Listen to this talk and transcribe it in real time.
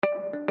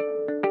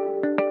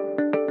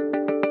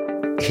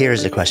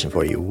Here's a question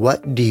for you.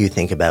 What do you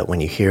think about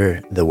when you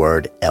hear the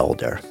word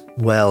elder?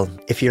 Well,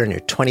 if you're in your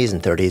 20s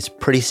and 30s,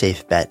 pretty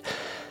safe bet.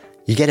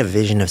 You get a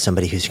vision of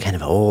somebody who's kind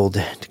of old,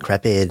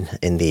 decrepit,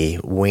 in the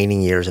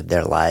waning years of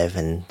their life,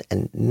 and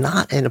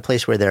not in a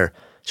place where they're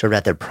sort of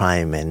at their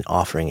prime and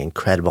offering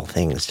incredible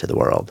things to the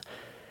world.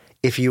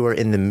 If you are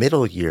in the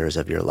middle years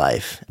of your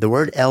life, the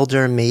word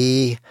elder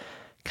may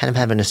kind of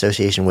have an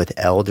association with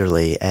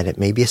elderly, and it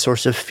may be a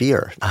source of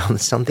fear,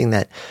 something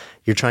that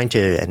you're trying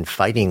to and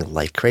fighting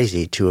like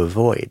crazy to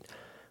avoid.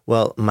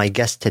 Well, my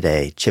guest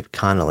today, Chip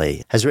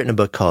Conley, has written a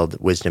book called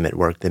Wisdom at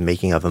Work, The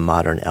Making of a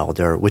Modern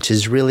Elder, which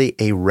is really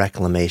a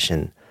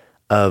reclamation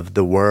of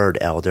the word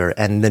elder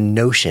and the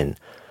notion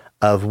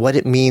of what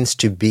it means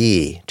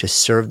to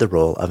serve the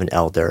role of an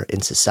elder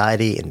in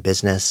society, in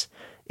business,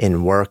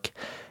 in work,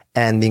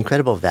 and the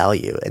incredible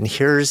value. And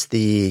here's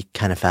the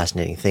kind of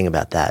fascinating thing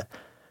about that.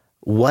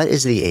 What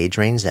is the age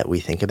range that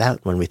we think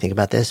about when we think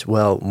about this?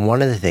 Well,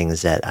 one of the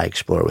things that I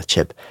explore with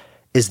Chip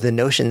is the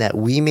notion that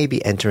we may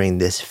be entering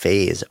this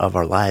phase of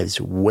our lives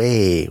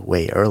way,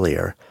 way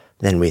earlier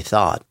than we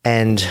thought.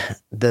 And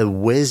the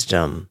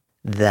wisdom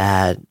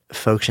that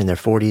folks in their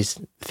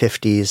 40s,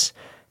 50s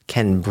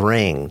can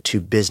bring to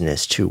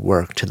business, to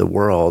work, to the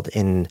world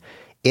in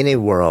a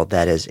world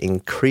that is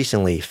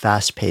increasingly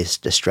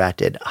fast-paced,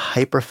 distracted,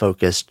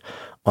 hyper-focused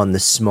on the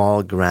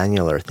small,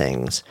 granular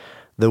things.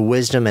 The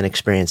wisdom and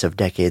experience of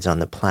decades on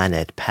the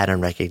planet,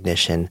 pattern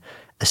recognition,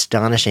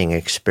 astonishing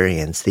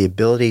experience, the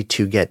ability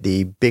to get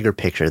the bigger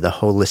picture, the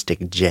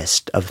holistic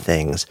gist of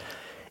things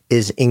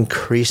is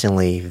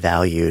increasingly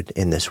valued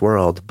in this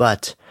world,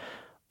 but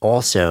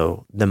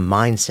also the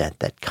mindset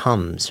that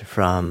comes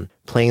from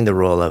playing the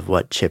role of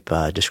what Chip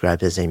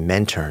described as a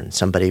mentor, and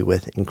somebody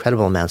with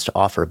incredible amounts to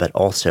offer, but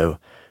also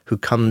who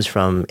comes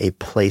from a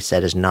place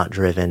that is not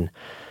driven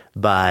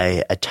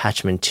by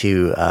attachment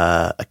to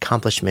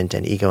accomplishment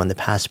and ego in the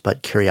past,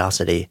 but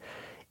curiosity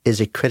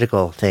is a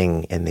critical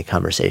thing in the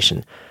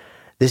conversation.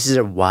 This is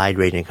a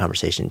wide-ranging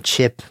conversation.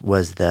 Chip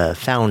was the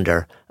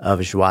founder of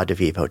Joie de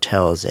Vivre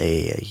Hotels,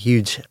 a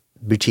huge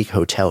boutique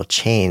hotel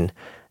chain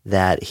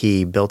that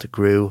he built,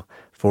 grew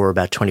for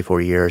about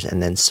 24 years,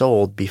 and then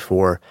sold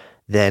before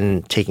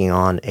then taking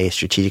on a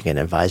strategic and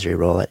advisory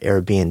role at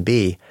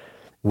Airbnb,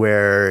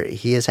 where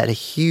he has had a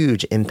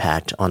huge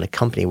impact on a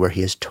company where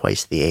he is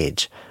twice the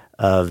age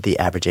of the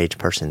average age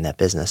person in that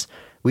business.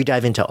 We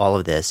dive into all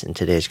of this in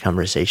today's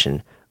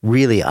conversation.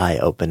 Really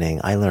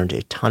eye-opening. I learned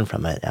a ton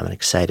from it. I'm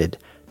excited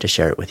to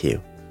share it with you.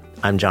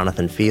 I'm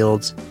Jonathan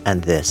Fields,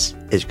 and this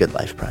is Good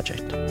Life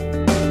Project.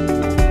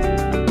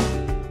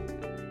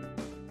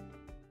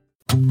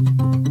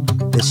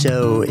 The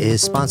show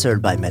is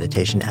sponsored by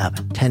meditation app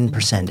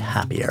 10%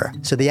 Happier.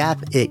 So the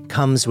app, it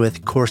comes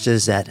with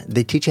courses that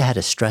they teach you how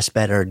to stress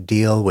better,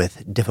 deal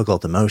with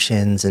difficult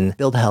emotions, and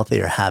build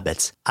healthier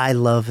habits. I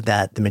love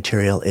that the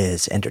material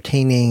is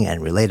entertaining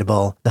and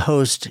relatable. The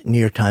host, New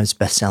York Times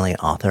bestselling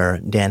author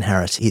Dan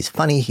Harris, he's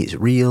funny, he's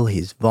real,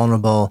 he's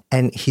vulnerable,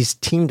 and he's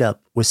teamed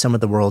up with some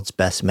of the world's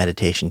best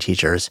meditation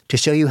teachers to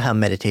show you how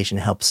meditation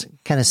helps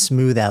kind of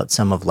smooth out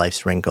some of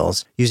life's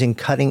wrinkles using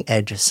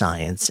cutting-edge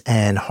science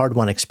and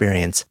hard-won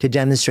experience to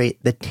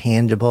demonstrate the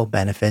tangible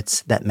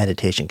benefits that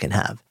meditation can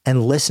have.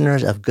 And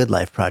listeners of Good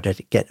Life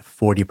Project get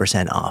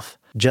 40% off.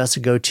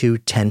 Just go to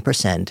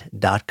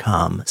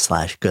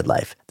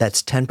 10percent.com/goodlife.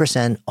 That's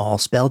 10% all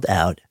spelled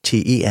out,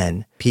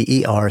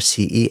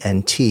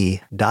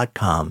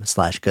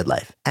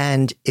 TENPERCENT.com/goodlife.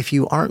 And if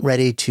you aren't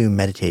ready to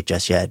meditate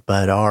just yet,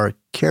 but are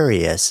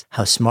curious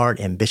how smart,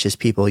 ambitious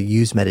people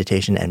use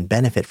meditation and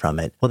benefit from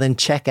it, well, then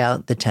check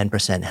out the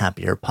 10%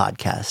 Happier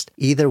podcast.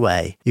 Either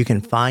way, you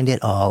can find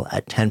it all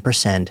at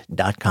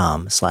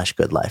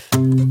 10percent.com/goodlife.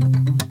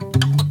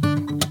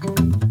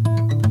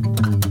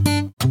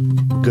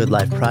 Good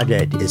Life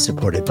Project is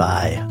supported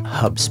by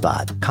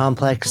HubSpot.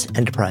 Complex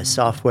enterprise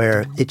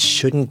software, it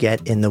shouldn't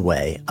get in the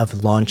way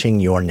of launching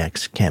your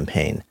next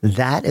campaign.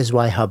 That is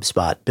why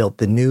HubSpot built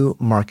the new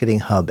Marketing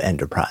Hub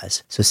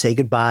Enterprise. So say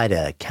goodbye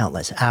to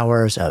countless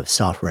hours of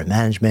software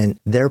management.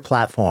 Their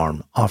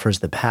platform offers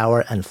the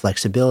power and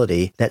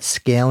flexibility that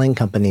scaling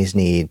companies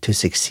need to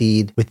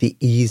succeed with the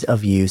ease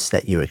of use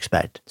that you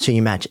expect. So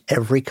you match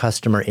every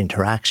customer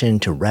interaction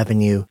to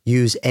revenue,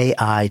 use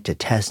AI to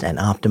test and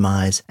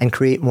optimize, and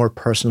create more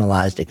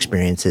personalized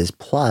experiences.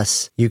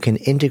 Plus, you can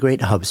integrate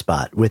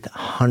HubSpot with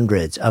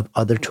hundreds of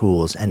other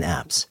tools and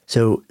apps.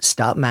 So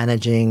stop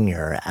managing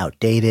your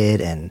outdated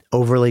and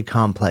overly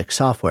complex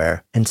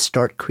software and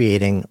start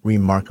creating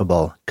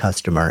remarkable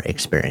customer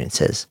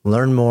experiences.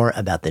 Learn more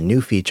about the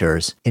new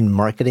features in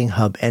Marketing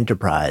Hub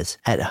Enterprise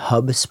at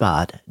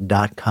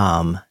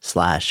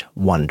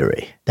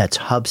HubSpot.com/Wondery. That's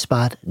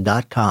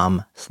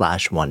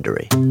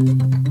HubSpot.com/Wondery.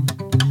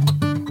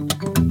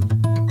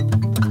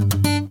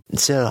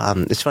 So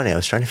it's funny. I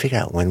was trying to figure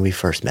out when we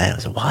first met. It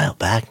was a while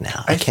back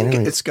now. I think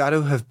it's got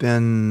to have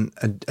been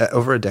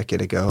over a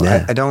decade ago.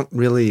 Yeah. I don't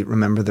really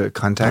remember the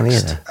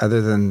context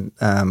other than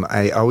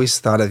I always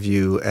thought of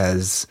you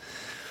as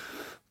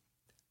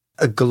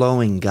a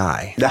glowing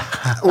guy,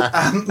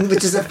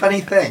 which is a funny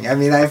thing. I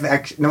mean,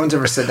 no one's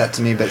ever said that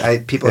to me,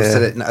 but people have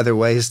said it in other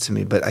ways to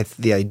me. But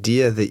the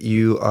idea that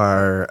you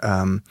are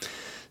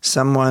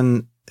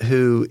someone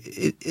who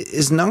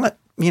is not,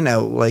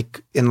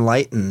 like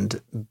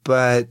enlightened,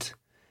 but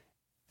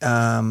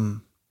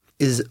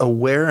is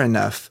aware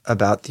enough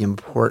about the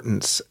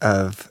importance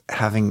of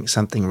having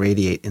something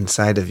radiate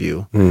inside of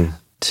you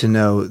to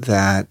know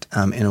that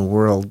in a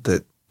world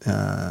that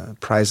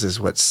prizes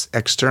what's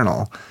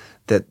external,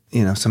 that,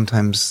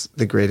 sometimes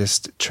the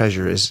greatest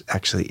treasure is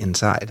actually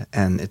inside.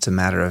 And it's a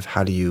matter of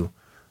how do you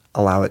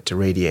allow it to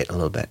radiate a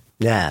little bit.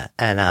 Yeah.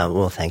 And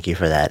well, thank you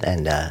for that.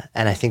 And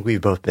I think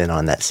we've both been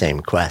on that same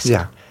quest.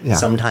 Yeah.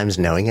 Sometimes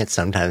knowing it,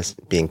 sometimes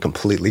being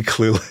completely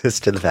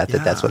clueless to the fact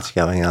that that's what's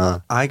going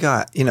on. I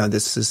got,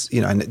 this is,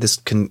 and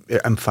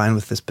I'm fine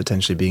with this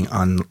potentially being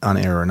on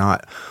air or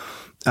not.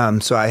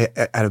 So I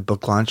had a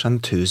book launch on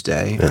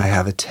Tuesday. I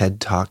have a TED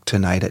Talk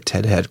tonight at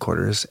TED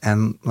headquarters.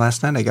 And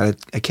last night I got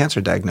a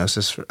cancer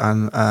diagnosis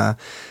on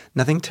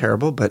nothing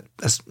terrible, but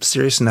a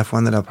serious enough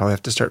one that I'll probably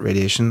have to start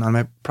radiation on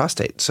my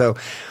prostate. So,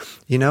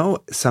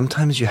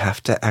 sometimes you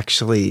have to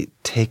actually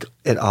take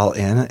it all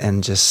in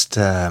and just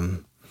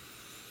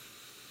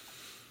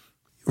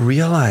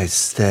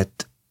realize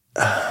that,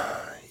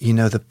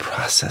 the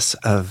process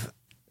of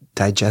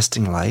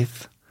digesting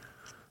life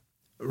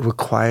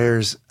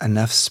requires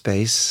enough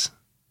space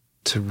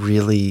to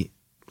really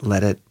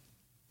let it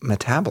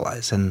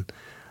metabolize. And,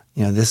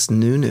 this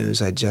new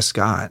news I just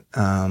got,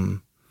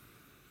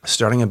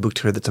 starting a book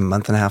tour that's a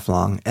month and a half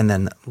long, and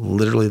then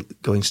literally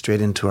going straight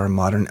into our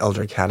Modern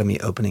Elder Academy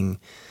opening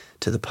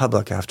to the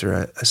public after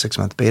a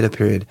 6-month beta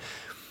period.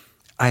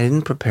 I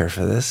didn't prepare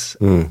for this.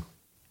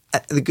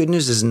 The good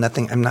news is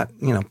I'm not,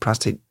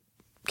 prostate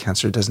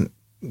cancer doesn't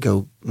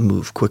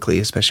move quickly,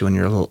 especially when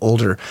you're a little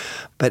older.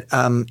 But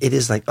it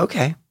is like,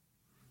 okay,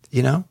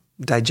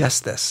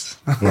 digest this.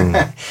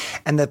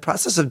 And the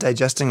process of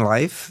digesting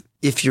life,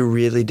 if you're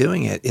really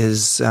doing it,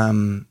 is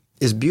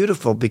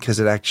beautiful, because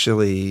it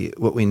actually,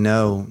 what we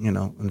know,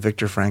 and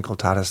Viktor Frankl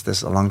taught us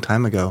this a long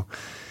time ago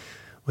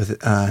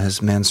with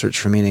his Man's Search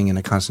for Meaning in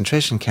a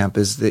concentration camp,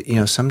 is that,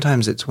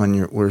 sometimes it's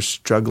when we're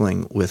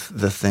struggling with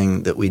the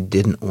thing that we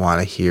didn't want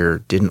to hear,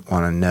 didn't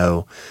want to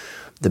know,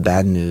 the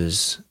bad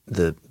news,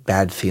 the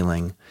bad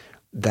feeling,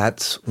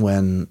 that's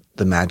when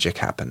the magic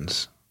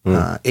happens.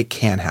 It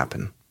can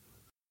happen.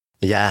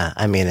 Yeah,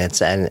 I mean,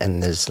 it's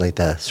and there's like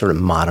the sort of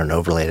modern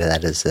overlay to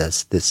that is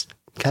this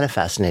kind of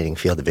fascinating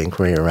field of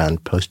inquiry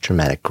around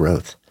post-traumatic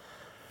growth.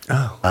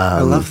 Oh,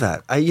 I love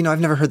that. I've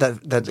never heard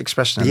that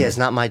expression. Yeah, it's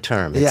not my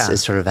term.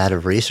 It's sort of out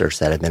of research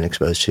that I've been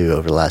exposed to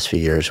over the last few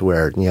years,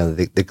 where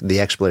the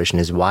exploration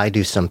is, why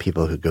do some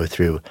people who go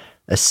through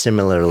a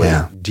similarly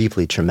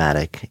deeply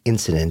traumatic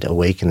incident,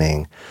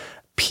 awakening,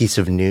 piece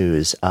of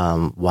news,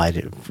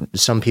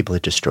 some people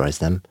it destroys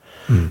them,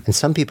 and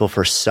some people,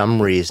 for some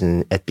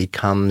reason, it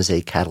becomes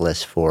a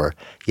catalyst for,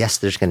 yes,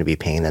 there's going to be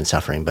pain and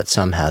suffering, but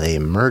somehow they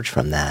emerge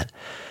from that,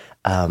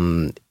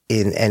 and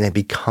it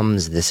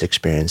becomes this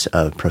experience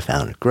of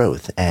profound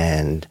growth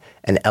and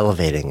an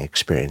elevating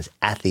experience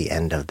at the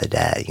end of the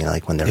day.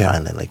 Like when they're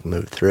finally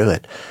moved through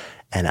it.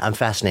 And I'm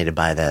fascinated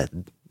by the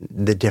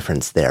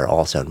difference there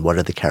also, and what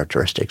are the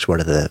characteristics?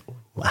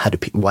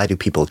 Why do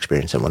people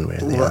experience it one way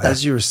or the other?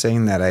 As you were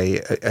saying that,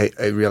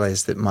 I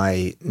realized that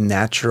my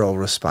natural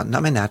response,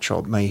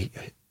 my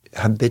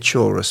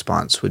habitual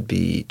response would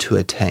be to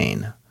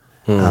attain,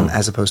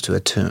 as opposed to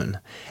attune.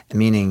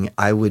 Meaning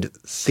I would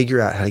figure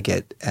out how to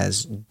get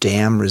as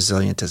damn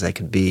resilient as I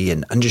could be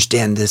and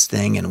understand this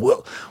thing, and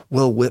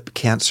we'll whip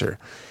cancer.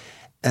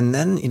 And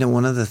then,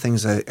 one of the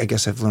things I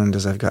guess I've learned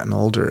as I've gotten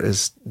older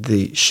is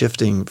the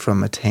shifting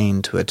from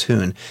attain to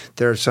attune.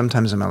 There are some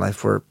times in my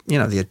life where,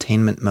 the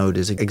attainment mode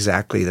is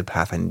exactly the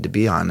path I need to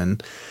be on.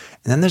 And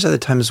then there's other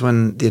times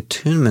when the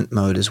attunement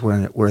mode is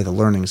where the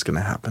learning is going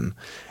to happen.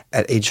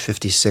 At age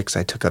 56,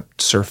 I took up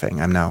surfing.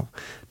 I'm now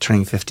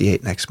turning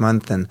 58 next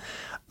month. And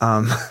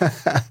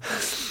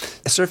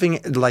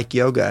surfing, like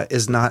yoga,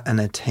 is not an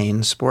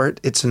attain sport.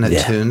 It's an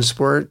attune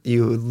sport.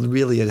 You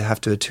really have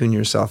to attune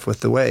yourself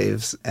with the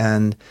waves.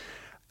 And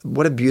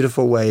what a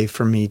beautiful way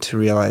for me to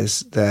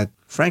realize that,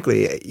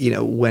 frankly,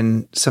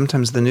 when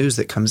sometimes the news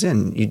that comes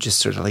in, you just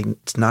sort of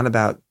it's not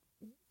about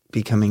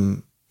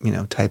becoming,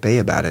 type A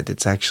about it.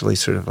 It's actually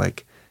sort of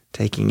like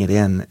taking it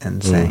in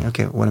and saying,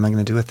 okay, what am I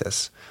going to do with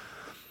this?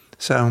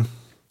 So...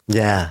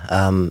 Yeah.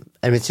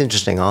 And it's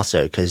interesting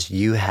also because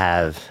you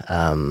have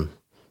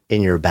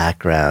in your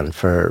background,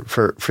 for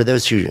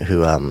those who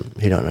don't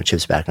know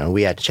Chip's background,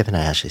 Chip and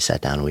I actually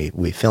sat down and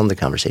we filmed the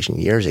conversation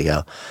years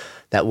ago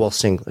that we'll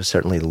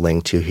certainly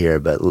link to here,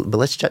 but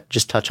let's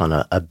just touch on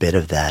a bit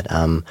of that.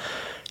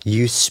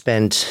 You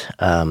spent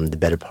the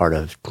better part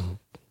of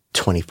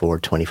 24,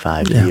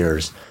 25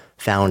 years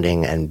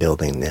founding and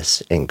building this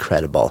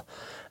incredible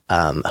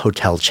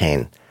hotel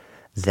chain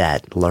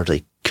that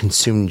largely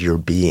consumed your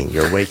being,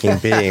 your waking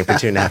being for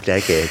 2.5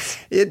 decades.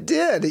 It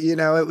did.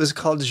 It was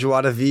called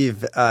Joie de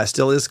Vivre.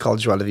 Still is called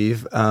Joie de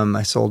Vivre.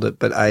 I sold it,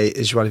 but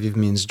Joie de Vivre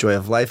means joy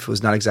of life. It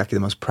was not exactly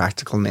the most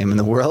practical name in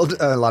the world.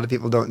 A lot of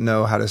people don't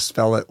know how to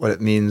spell it, what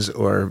it means,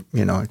 or,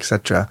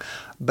 etc.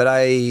 But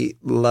I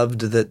loved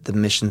that the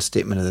mission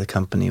statement of the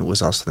company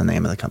was also the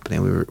name of the company.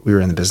 We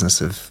were in the business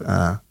of,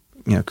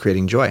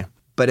 creating joy.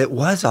 But it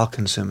was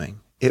all-consuming.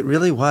 It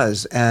really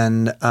was.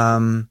 And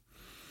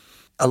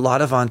a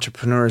lot of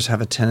entrepreneurs have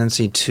a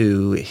tendency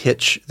to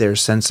hitch their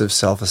sense of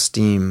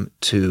self-esteem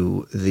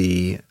to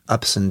the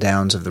ups and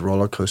downs of the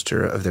roller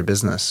coaster of their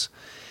business.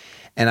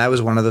 And I was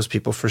one of those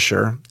people for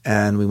sure.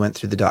 And we went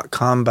through the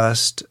dot-com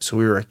bust. So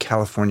we were a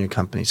California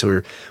company.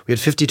 So we had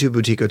 52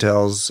 boutique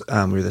hotels.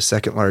 We were the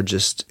second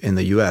largest in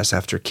the U.S.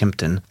 after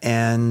Kimpton.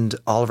 And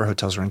all of our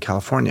hotels were in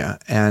California.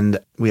 And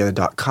we had a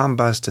dot-com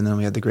bust, and then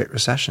we had the Great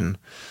Recession.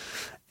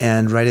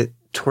 And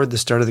toward the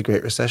start of the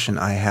Great Recession,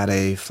 I had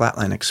a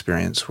flatline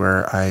experience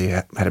where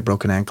I had a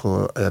broken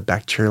ankle, a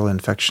bacterial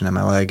infection in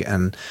my leg,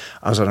 and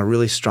I was on a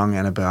really strong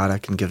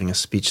antibiotic and giving a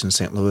speech in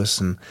St.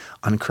 Louis and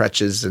on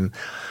crutches. So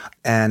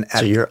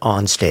you're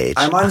on stage.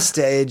 I'm on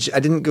stage. I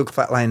didn't go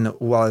flatline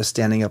while I was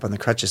standing up on the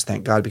crutches,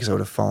 thank God, because I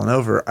would have fallen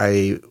over.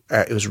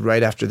 It was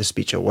right after the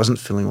speech. I wasn't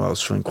feeling well. I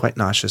was feeling quite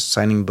nauseous,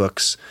 signing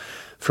books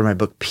for my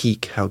book,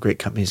 Peak, How Great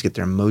Companies Get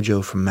Their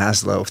Mojo from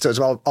Maslow. So it's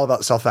all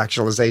about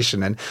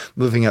self-actualization and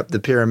moving up the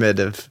pyramid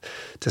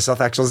to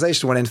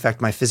self-actualization when, in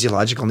fact, my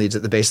physiological needs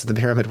at the base of the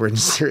pyramid were in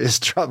serious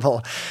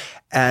trouble.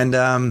 And,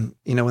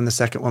 when the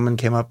second woman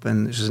came up,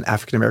 and she was an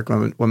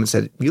African-American woman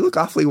said, "You look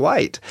awfully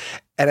white."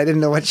 And I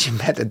didn't know what she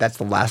meant. And that's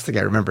the last thing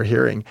I remember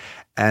hearing.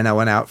 And I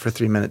went out for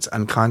 3 minutes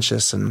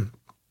unconscious, and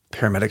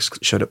paramedics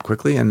showed up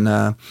quickly. And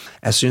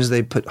as soon as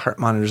they put heart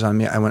monitors on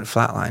me, I went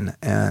flatline,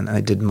 and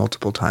I did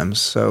multiple times.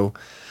 So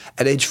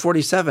at age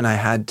 47, I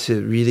had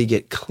to really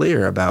get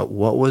clear about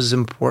what was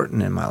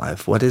important in my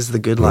life. What is the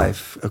good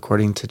life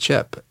according to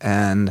Chip?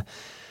 And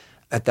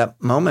at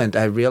that moment,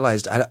 I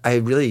realized I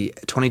really,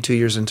 22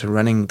 years into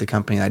running the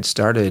company I'd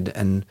started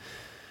and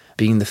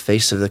being the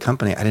face of the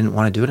company, I didn't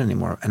want to do it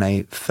anymore. And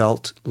I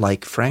felt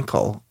like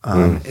Frankel,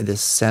 this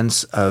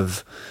sense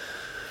of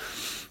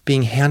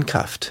being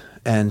handcuffed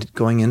and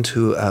going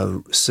into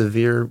a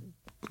severe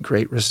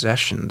Great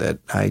Recession that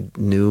I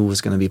knew was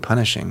going to be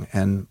punishing.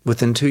 And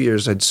within 2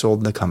 years, I'd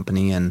sold the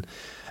company and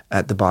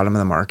at the bottom of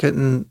the market.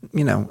 And,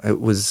 it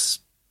was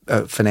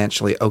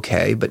financially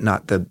okay, but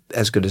not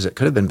as good as it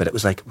could have been. But it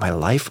was like my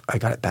life, I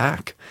got it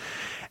back.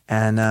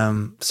 And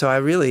so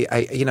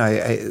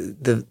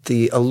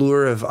the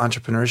allure of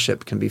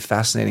entrepreneurship can be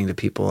fascinating to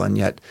people, and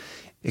yet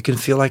it can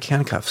feel like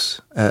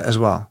handcuffs as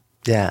well.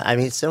 Yeah, I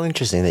mean, it's so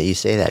interesting that you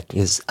say that,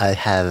 because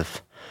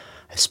I've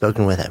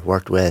spoken with, I've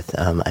worked with,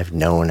 I've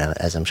known,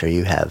 as I'm sure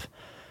you have,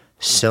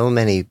 so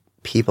many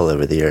people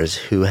over the years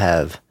who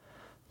have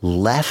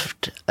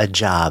left a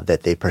job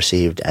that they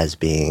perceived as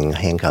being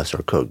handcuffs,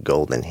 or quote,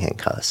 golden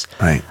handcuffs.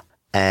 Right.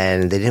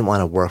 And they didn't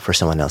want to work for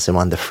someone else. They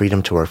wanted the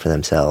freedom to work for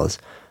themselves,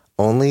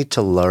 only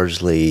to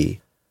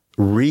largely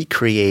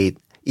recreate,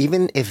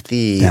 even if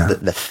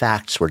the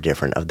facts were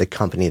different, of the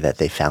company that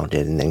they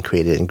founded and then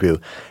created and grew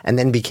and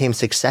then became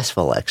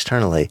successful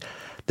externally,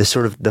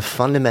 the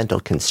fundamental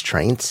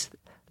constraints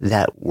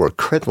that were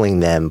crippling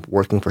them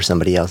working for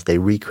somebody else, they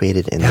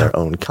recreated in their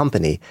own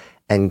company,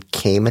 and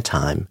came a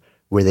time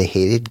where they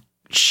hated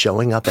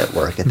showing up at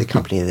work at the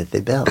company that they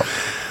built.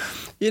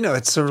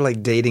 It's sort of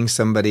like dating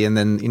somebody, and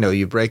then,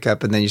 you break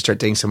up, and then you start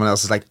dating someone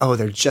else. It's like, oh,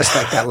 they're just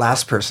like that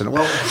last person.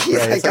 Well,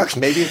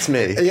 maybe it's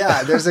me.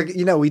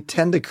 Yeah, we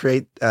tend to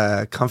create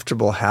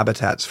comfortable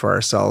habitats for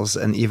ourselves,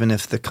 and even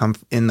if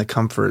in the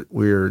comfort,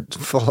 we're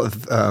full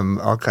of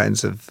all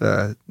kinds of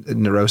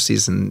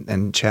neuroses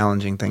and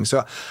challenging things.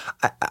 So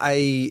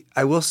I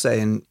will say,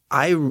 and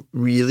I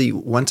really,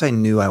 once I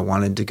knew I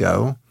wanted to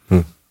go,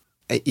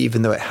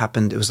 even though it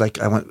happened, it was like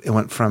it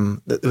went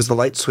from, it was the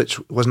light switch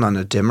wasn't on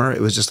a dimmer. It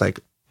was just like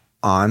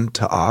on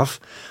to off.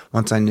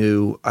 Once I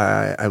knew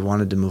I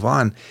wanted to move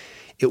on,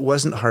 it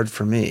wasn't hard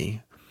for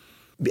me.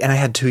 And I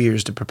had 2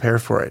 years to prepare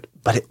for it.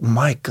 But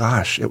my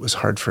gosh, it was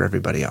hard for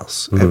everybody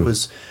else. It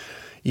was,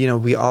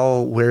 we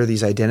all wear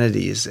these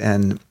identities.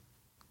 And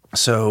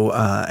so,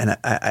 and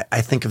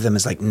I think of them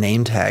as like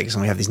name tags,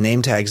 and we have these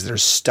name tags that are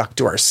stuck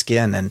to our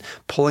skin, and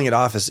pulling it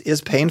off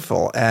is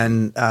painful.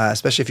 And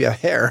especially if you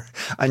have hair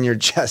on your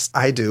chest,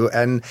 I do.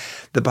 And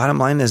the bottom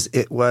line is,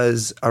 it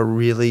was a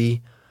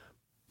really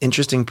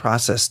interesting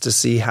process to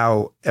see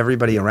how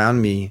everybody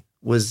around me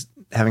was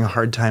having a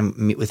hard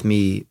time with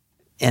me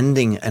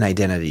ending an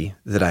identity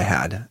that I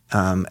had.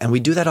 And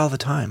we do that all the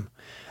time.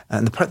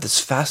 And the part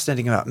that's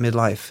fascinating about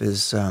midlife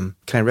is, can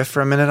I riff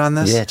for a minute on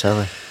this? Yeah,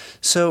 totally.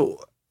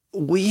 So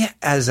we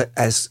as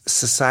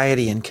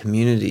society and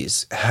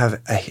communities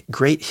have a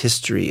great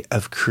history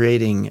of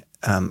creating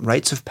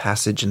rites of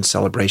passage and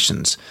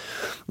celebrations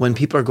when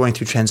people are going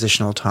through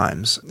transitional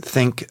times.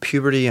 Think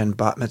puberty and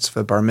bat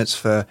mitzvah, bar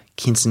mitzvah,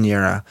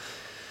 quinceañera.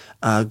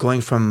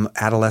 going from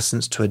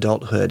adolescence to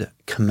adulthood,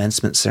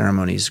 commencement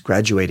ceremonies,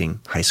 graduating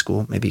high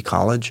school, maybe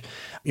college.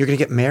 You're going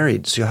to get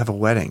married, so you'll have a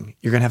wedding.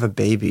 You're going to have a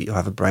baby, you'll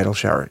have a bridal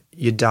shower.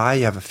 You die,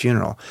 you have a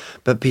funeral.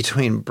 But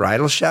between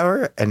bridal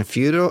shower and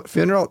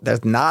funeral,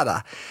 there's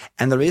nada.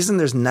 And the reason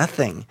there's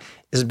nothing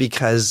is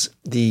because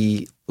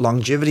the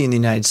longevity in the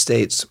United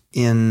States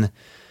in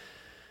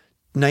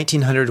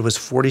 1900 was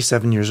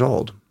 47 years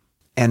old.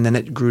 And then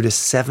it grew to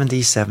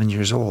 77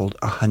 years old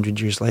 100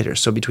 years later.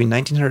 So between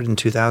 1900 and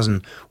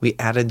 2000, we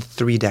added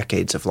 3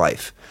 decades of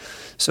life.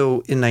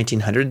 So in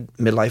 1900,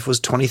 midlife was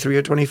 23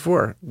 or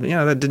 24.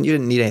 You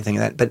didn't need anything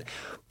of that. But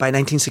by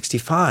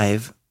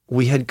 1965,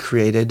 we had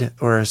created,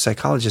 or a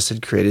psychologist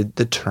had created,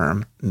 the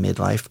term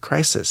midlife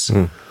crisis.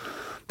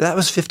 That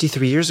was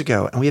 53 years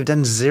ago, and we have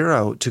done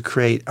zero to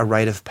create a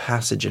rite of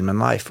passage in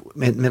midlife.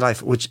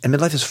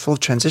 Midlife is full of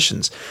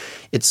transitions.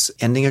 It's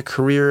ending a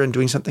career and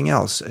doing something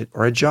else,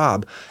 or a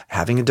job,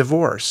 having a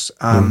divorce,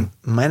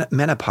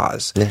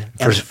 menopause. Yeah.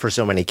 For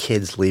so many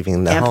kids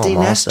leaving the empty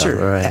home nester.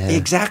 also. Right, yeah.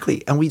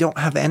 Exactly, and we don't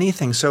have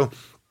anything. So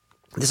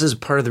this is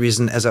part of the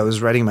reason, as I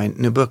was writing my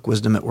new book,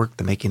 Wisdom at Work,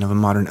 The Making of a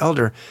Modern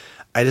Elder,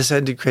 I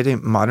decided to create a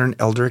Modern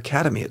Elder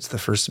Academy. It's the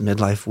first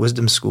midlife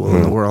wisdom school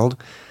in the world,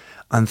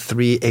 on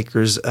 3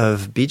 acres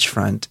of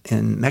beachfront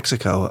in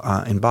Mexico,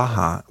 in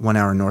Baja, 1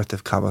 hour north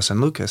of Cabo San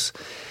Lucas,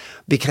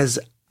 because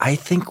I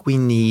think we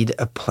need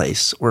a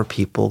place where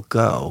people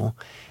go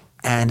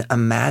and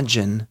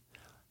imagine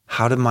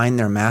how to mine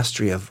their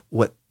mastery of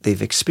what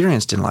they've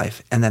experienced in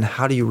life, and then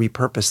how do you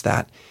repurpose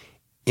that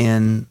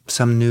in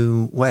some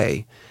new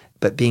way,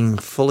 but being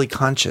fully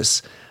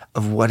conscious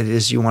of what it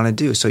is you want to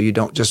do, so you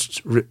don't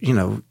just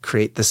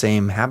create the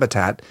same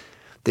habitat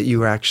that you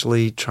were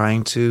actually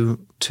trying to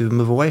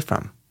move away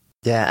from.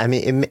 Yeah, I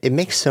mean, it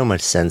makes so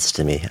much sense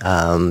to me.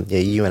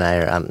 You and I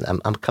are, I'm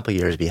a couple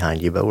years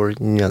behind you, but we're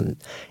in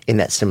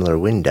that similar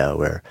window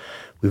where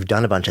we've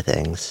done a bunch of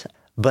things.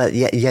 But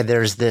yeah,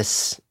 there's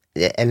this,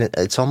 and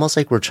it's almost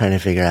like we're trying to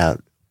figure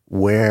out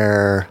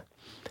where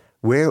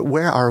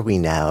are we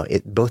now?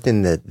 Both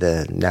in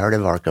the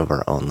narrative arc of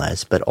our own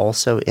lives, but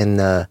also in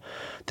the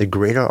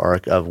greater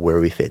arc of where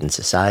we fit in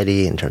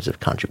society in terms of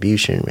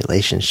contribution,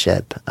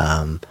 relationship,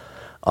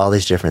 all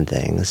these different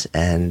things.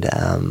 And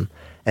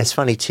it's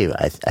funny too.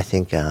 I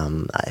think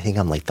I'm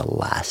like the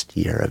last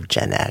year of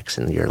Gen X,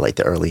 and you're like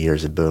the early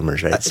years of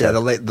Boomers, right? So, the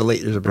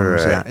late years of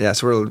Boomers. Right. Yeah.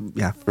 So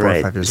we're 4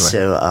 or 5 years away.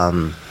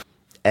 So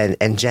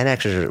and Gen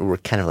Xers were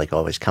kind of like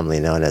always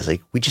commonly known as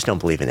like, we just don't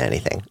believe in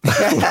anything.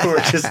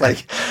 We're just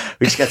like,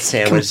 we just got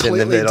sandwiched in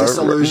the middle.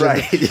 Disillusioned.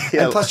 Right.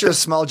 And plus you're a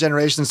small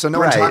generation, so no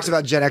one talks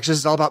about Gen Xers.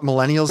 It's all about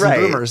millennials and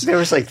boomers. There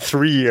was like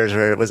 3 years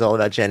where it was all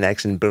about Gen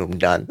X and boom,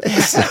 done.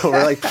 So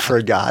we're like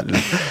forgotten.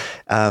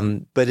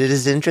 But it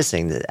is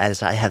interesting that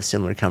as I have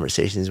similar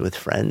conversations with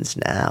friends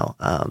now,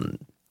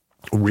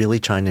 really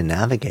trying to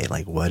navigate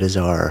like what is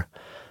our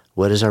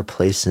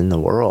place in the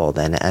world,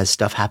 and as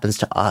stuff happens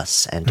to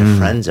us and to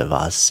friends of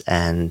us,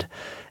 and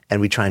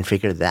we try and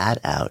figure that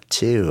out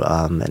too.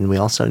 And we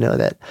also know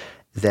that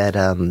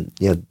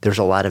there's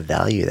a lot of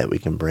value that we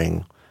can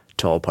bring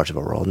to all parts of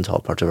our world and to all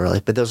parts of our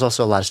life, but there's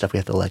also a lot of stuff we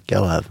have to let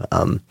go of.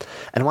 And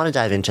I want to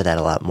dive into that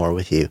a lot more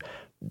with you.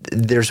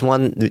 There's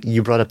one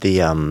you brought up.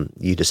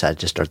 You decided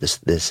to start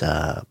this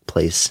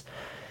place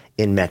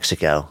in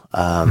Mexico.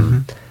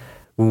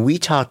 When we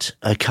talked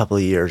a couple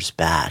of years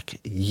back,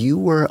 you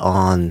were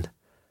on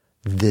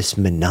this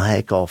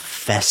maniacal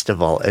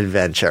festival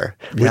adventure.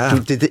 Yeah.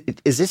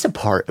 Is this a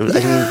part?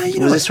 Yeah,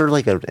 was this sort of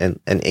like an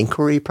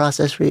inquiry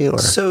process for you? Or?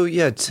 So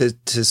yeah,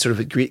 to sort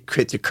of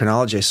create the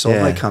chronology, I sold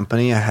my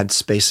company. I had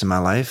space in my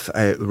life.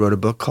 I wrote a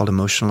book called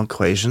Emotional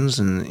Equations,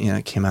 and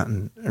it came out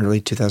in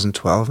early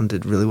 2012 and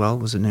did really well.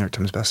 It was a New York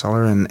Times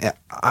bestseller, and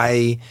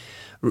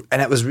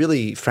it was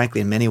really,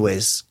 frankly, in many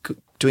ways,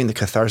 doing the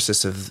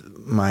catharsis of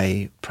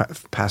my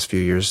past few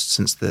years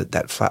since that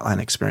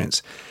flatline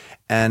experience.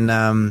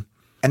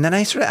 And then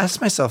I sort of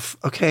asked myself,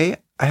 okay,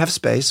 I have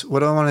space. What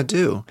do I want to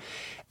do?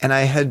 And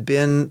I had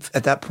been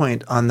at that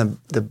point on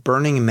the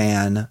Burning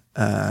Man,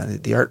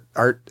 the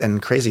art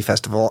and crazy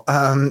festival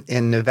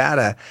in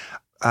Nevada,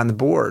 on the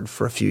board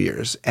for a few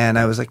years. And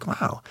I was like,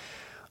 wow,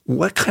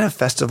 what kind of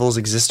festivals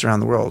exist around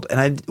the world? And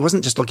I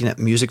wasn't just looking at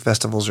music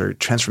festivals or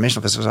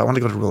transformational festivals. I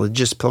wanted to go to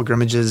religious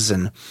pilgrimages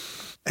and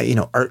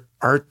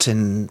art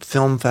and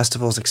film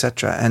festivals,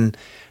 etc. And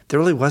there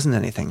really wasn't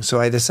anything.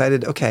 So I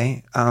decided,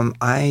 okay,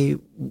 I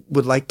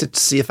would like to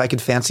see if I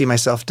could fancy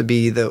myself to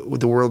be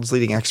the world's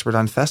leading expert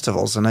on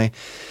festivals. And I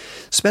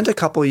spent a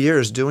couple of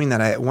years doing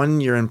that.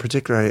 One year in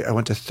particular, I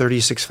went to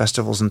 36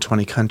 festivals in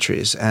 20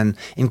 countries, and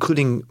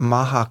including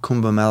Maha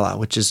Kumbh Mela,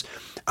 which is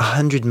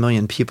 100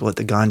 million people at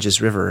the Ganges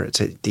River. It's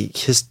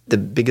the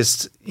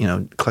biggest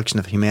collection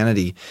of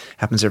humanity,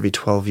 happens every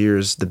 12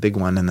 years, the big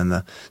one, and then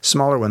the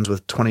smaller ones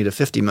with 20 to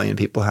 50 million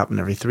people happen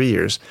every 3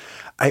 years.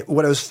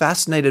 What I was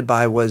fascinated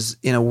by was,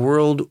 in a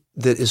world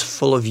that is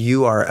full of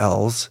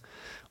URLs,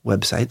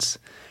 websites,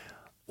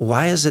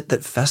 why is it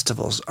that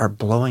festivals are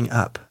blowing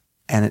up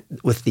and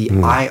with the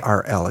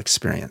IRL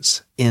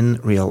experience, in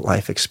real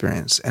life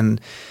experience.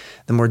 And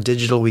the more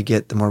digital we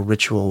get, the more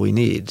ritual we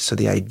need. So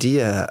the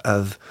idea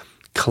of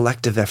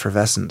collective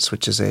effervescence,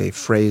 which is a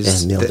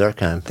phrase Emil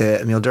Durkheim.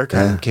 that Emil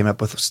Durkheim came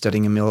up with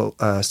studying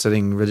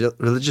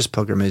religious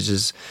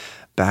pilgrimages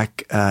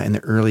back in the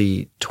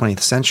early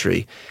 20th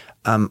century.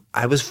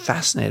 I was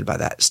fascinated by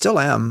that. Still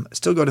am.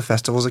 Still go to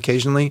festivals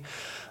occasionally,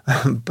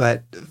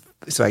 but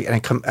so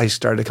I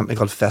started a company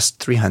called Fest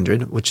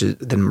 300, which is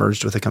then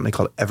merged with a company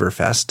called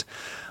Everfest,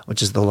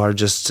 which is the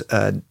largest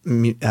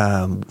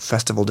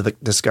festival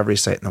discovery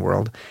site in the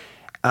world.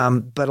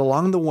 But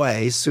along the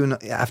way, soon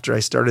after I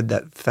started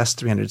that Fest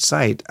 300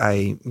 site,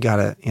 I got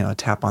a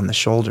tap on the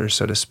shoulder,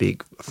 so to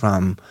speak,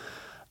 from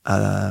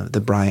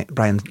the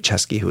Brian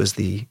Chesky, who is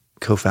the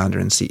co-founder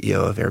and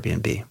CEO of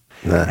Airbnb.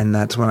 Yeah. And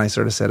that's when I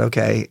sort of said,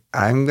 okay,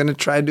 I'm going to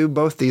try to do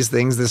both these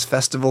things, this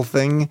festival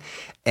thing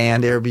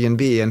and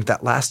Airbnb. And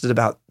that lasted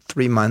about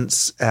 3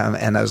 months.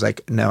 And I was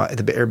like, no,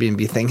 the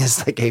Airbnb thing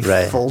is like a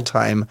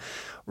full-time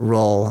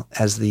role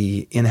as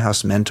the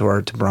in-house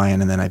mentor to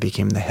Brian. And then I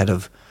became the head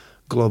of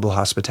global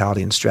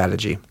hospitality and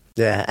strategy.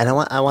 Yeah. And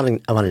I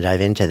want to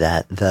dive into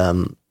that.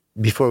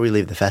 Before we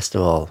leave the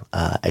festival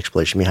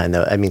exploration behind,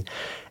 though, I mean,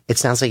 it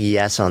sounds like,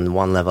 yes, on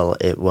one level,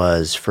 it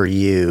was for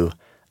you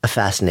a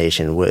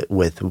fascination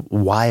with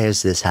why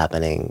is this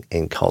happening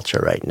in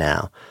culture right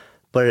now?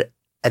 But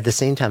at the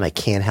same time, I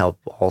can't help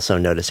also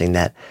noticing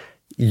that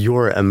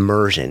your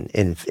immersion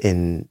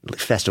in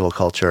festival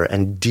culture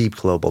and deep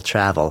global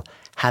travel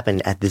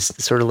happened at this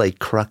sort of like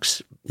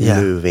crux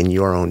move in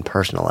your own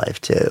personal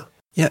life too.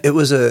 Yeah, it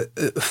was a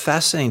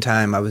fascinating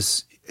time.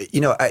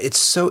 It's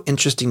so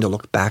interesting to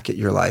look back at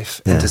your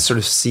life and to sort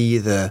of see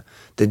the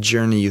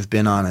journey you've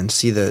been on and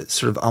see the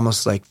sort of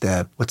almost like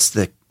what's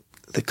the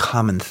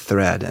common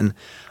thread. And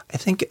I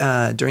think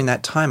during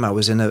that time I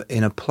was in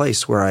a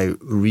place where I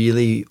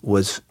really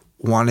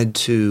wanted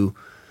to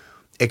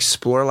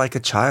explore like a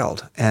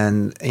child,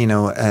 and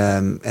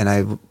and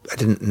I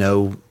didn't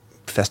know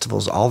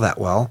festivals all that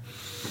well,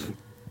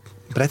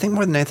 but I think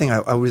more than anything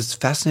I was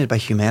fascinated by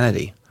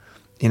humanity.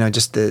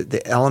 Just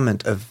the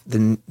element of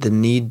the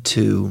need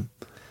to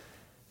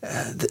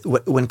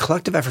when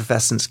collective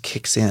effervescence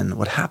kicks in,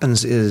 what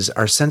happens is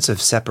our sense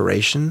of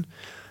separation,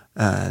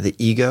 the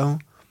ego,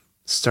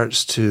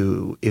 starts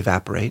to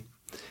evaporate,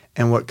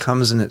 and what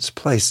comes in its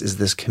place is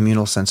this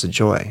communal sense of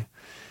joy.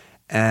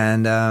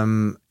 And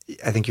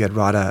I think you had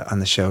Radha on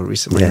the show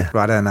recently. Yeah.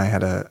 Radha and I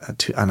had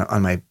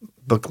on my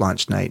book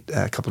launch night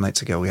a couple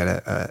nights ago. We had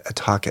a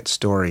talk at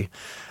Story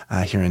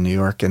here in New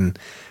York, and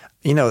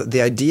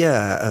the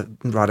idea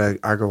Radha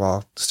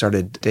Agarwal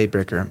started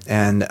Daybreaker,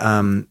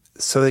 and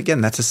so again,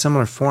 that's a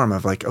similar form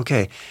of like,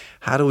 okay,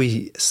 how do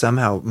we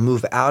somehow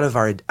move out of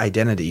our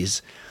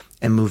identities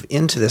and move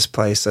into this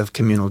place of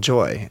communal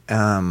joy?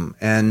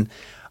 And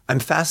I'm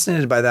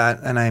fascinated by that,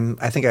 and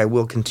I think I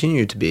will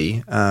continue to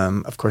be.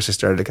 Of course, I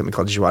started a company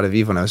called Joie de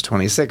Vivre when I was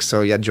 26,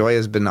 so yeah, joy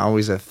has been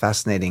always a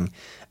fascinating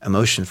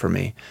emotion for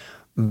me.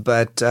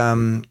 But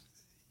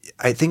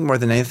I think more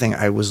than anything,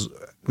 I was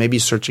maybe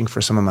searching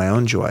for some of my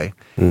own joy,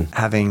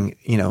 having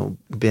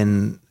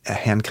been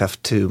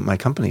handcuffed to my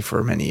company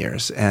for many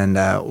years,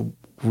 and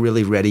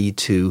really ready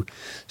to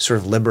sort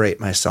of liberate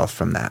myself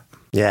from that.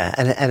 Yeah,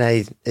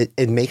 and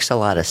it makes a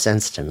lot of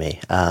sense to me.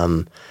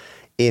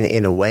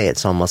 In a way,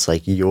 it's almost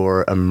like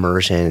your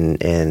immersion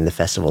in the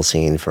festival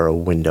scene for a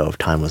window of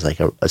time was like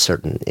a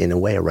certain, in a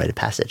way, a rite of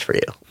passage for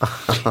you.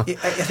 I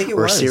think it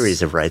or was. Or a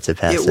series of rites of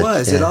passage. It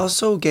was. Yeah. It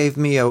also gave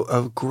me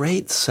a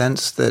great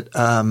sense that,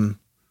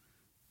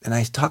 and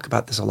I talk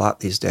about this a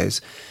lot these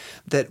days,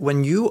 that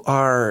when you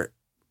are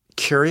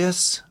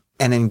curious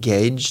and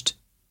engaged,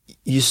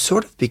 you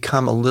sort of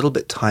become a little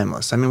bit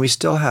timeless. I mean, we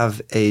still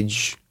have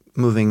age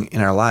moving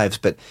in our lives,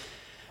 but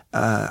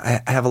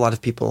I have a lot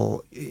of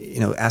people,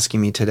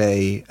 asking me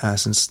today,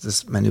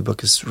 since my new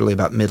book is really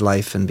about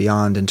midlife and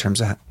beyond in terms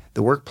of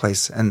the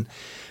workplace, and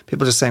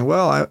people just saying,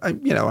 "Well,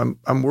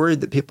 I'm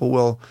worried that people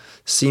will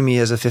see me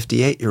as a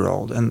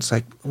 58-year-old," and it's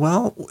like,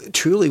 well,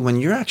 truly, when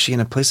you're actually in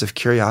a place of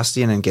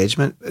curiosity and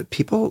engagement,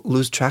 people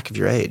lose track of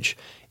your age.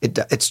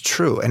 It's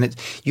true, and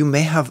you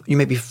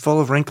may be full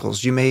of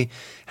wrinkles, you may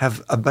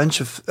have a bunch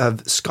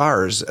of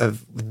scars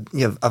of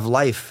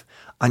life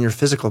on your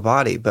physical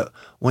body, but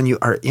when you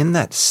are in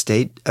that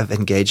state of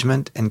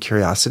engagement and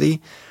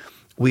curiosity,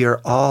 we are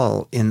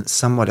all in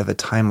somewhat of a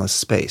timeless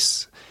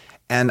space.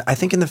 And I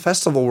think in the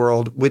festival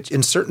world, which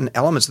in certain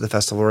elements of the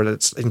festival world,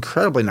 it's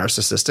incredibly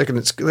narcissistic, and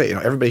it's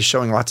everybody's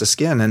showing lots of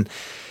skin, and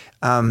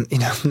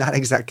not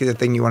exactly the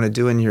thing you want to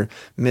do in your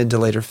mid to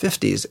later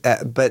 50s.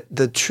 But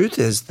the truth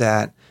is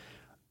that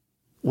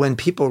when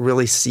people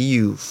really see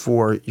you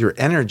for your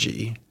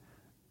energy,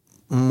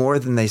 more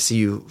than they see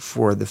you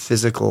for the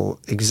physical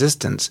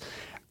existence,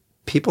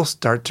 people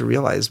start to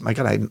realize, my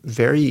God, I'm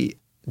very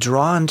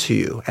drawn to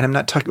you. And I'm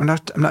not talking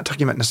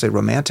about necessarily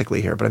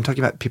romantically here, but I'm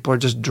talking about people are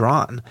just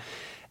drawn.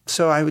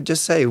 So I would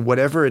just say,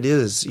 whatever it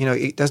is,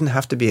 it doesn't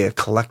have to be a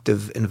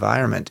collective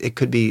environment. It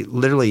could be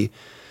literally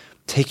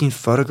taking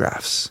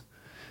photographs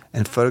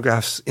and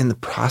photographs in the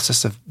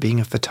process of being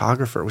a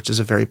photographer, which is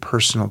a very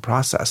personal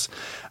process.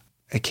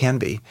 It can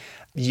be.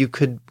 You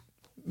could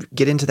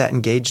get into that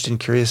engaged and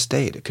curious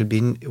state. It could be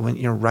when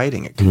you're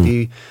writing. It could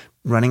be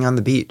running on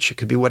the beach. It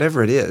could be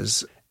whatever it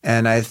is.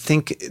 And I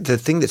think the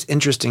thing that's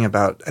interesting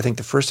about, I think,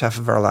 the first half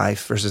of our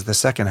life versus the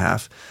second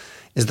half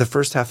is the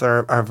first half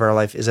of our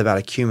life is about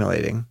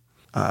accumulating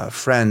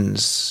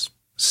friends,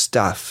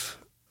 stuff,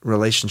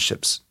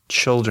 relationships,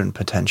 children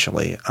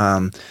potentially,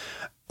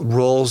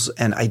 roles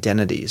and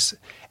identities.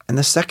 And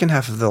the second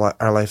half of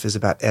our life is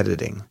about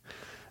editing.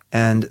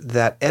 And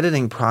that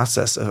editing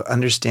process of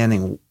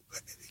understanding,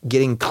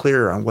 getting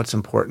clear on what's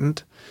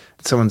important.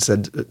 Someone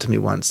said to me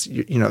once,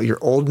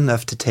 you're old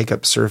enough to take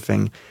up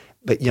surfing,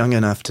 but young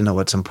enough to know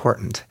what's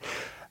important.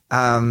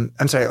 I'm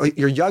sorry,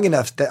 you're young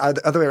enough, the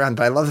other way around,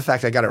 but I love the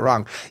fact I got it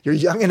wrong. You're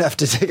young enough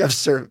to take up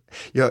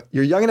you're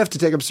young enough to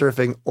take up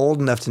surfing,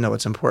 old enough to know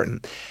what's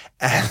important.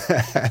 And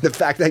the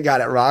fact I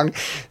got it wrong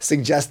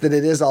suggests that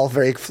it is all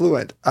very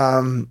fluent.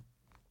 I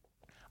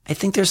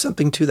think there's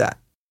something to that.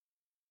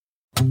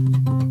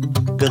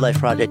 Good Life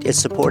Project is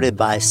supported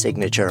by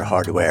Signature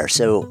Hardware.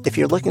 So if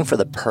you're looking for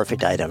the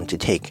perfect item to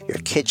take your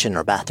kitchen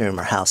or bathroom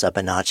or house up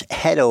a notch,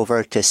 head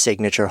over to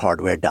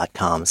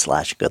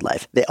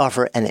signaturehardware.com/goodlife. They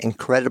offer an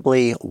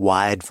incredibly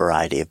wide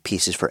variety of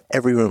pieces for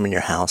every room in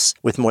your house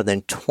with more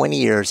than 20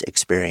 years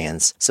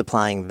experience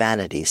supplying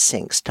vanities,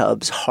 sinks,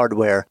 tubs,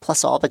 hardware,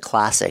 plus all the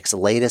classics,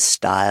 latest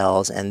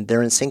styles, and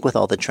they're in sync with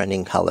all the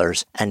trending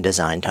colors and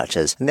design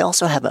touches. And they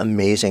also have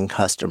amazing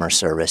customer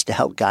service to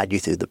help guide you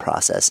through the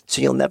process,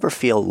 so you'll never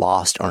feel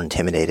lost or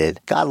intimidated.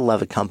 Gotta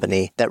love a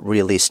company that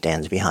really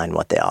stands behind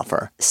what they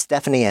offer.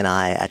 Stephanie and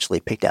I actually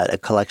picked out a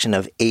collection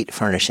of 8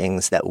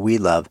 furnishings that we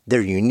love.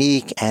 They're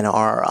unique and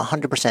are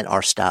 100%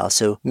 our style,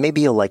 so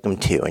maybe you'll like them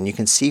too. And you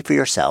can see for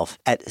yourself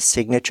at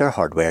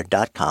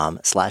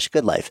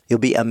signaturehardware.com/goodlife. You'll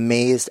be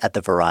amazed at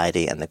the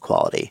variety and the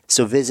quality.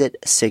 So visit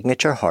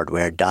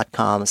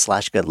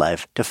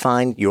signaturehardware.com/goodlife to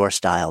find your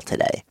style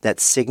today.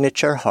 That's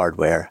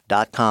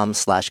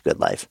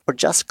signaturehardware.com/goodlife. Or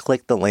just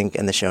click the link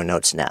in the show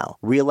notes now.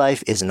 Real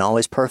life isn't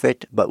always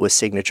perfect, but with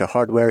Signature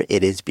Hardware,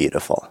 it is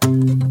beautiful.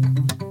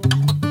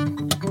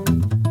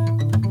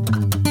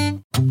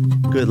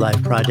 Good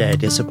Life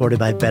Project is supported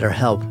by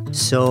BetterHelp.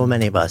 So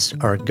many of us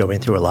are going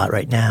through a lot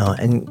right now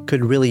and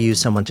could really use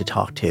someone to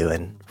talk to.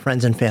 And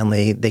friends and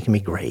family, they can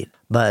be great.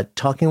 But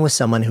talking with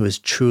someone who is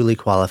truly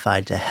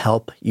qualified to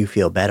help you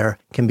feel better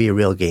can be a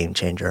real game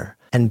changer.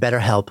 And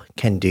BetterHelp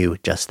can do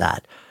just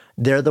that.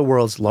 They're the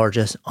world's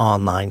largest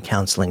online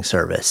counseling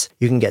service.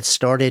 You can get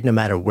started no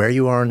matter where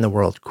you are in the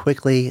world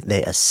quickly.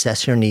 They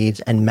assess your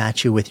needs and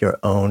match you with your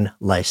own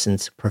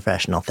licensed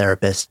professional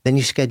therapist. Then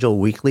you schedule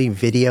weekly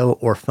video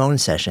or phone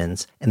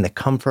sessions in the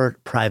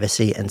comfort,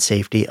 privacy, and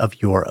safety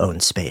of your own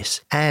space.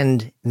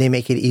 And they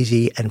make it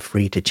easy and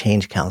free to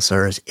change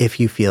counselors if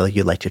you feel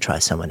you'd like to try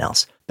someone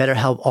else.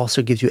 BetterHelp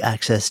also gives you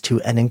access to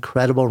an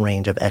incredible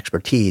range of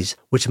expertise,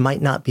 which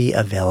might not be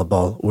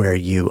available where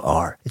you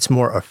are. It's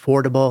more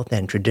affordable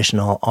than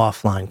traditional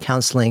offline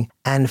counseling,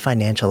 and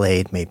financial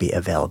aid may be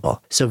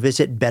available. So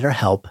visit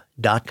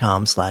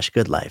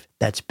betterhelp.com/goodlife.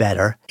 That's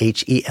better,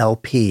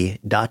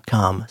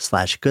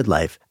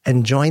 HELP.com/goodlife,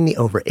 and join the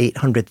over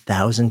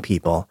 800,000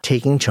 people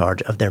taking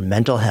charge of their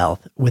mental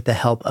health with the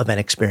help of an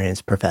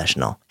experienced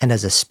professional. And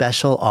as a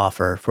special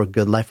offer for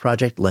Good Life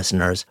Project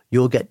listeners,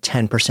 you'll get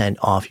 10%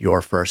 off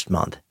your first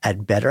month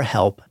at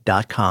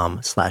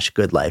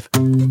betterhelp.com/goodlife.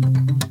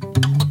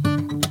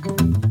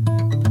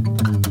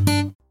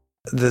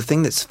 The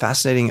thing that's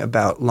fascinating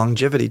about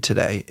longevity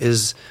today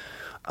is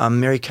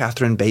Mary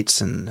Catherine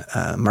Bateson,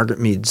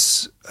 Margaret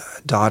Mead's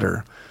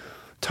daughter,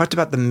 talked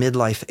about the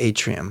midlife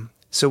atrium.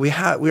 So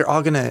we're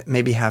all going to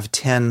maybe have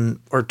 10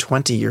 or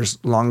 20 years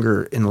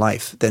longer in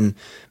life than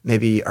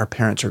maybe our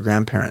parents or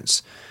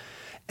grandparents.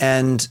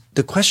 And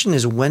the question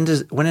is, when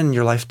in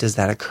your life does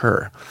that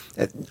occur?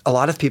 A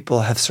lot of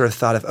people have sort of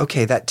thought of,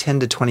 okay, that 10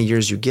 to 20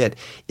 years you get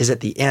is at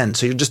the end,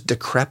 so you're just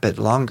decrepit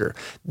longer.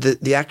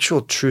 The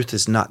actual truth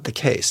is not the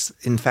case.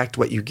 In fact,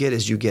 what you get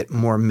is you get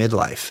more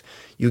midlife.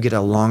 You get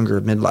a longer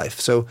midlife.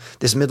 So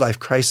this midlife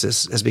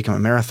crisis has become a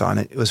marathon.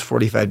 It was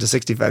 45 to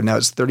 65. Now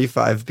it's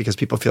 35 because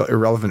people feel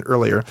irrelevant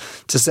earlier,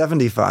 to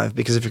 75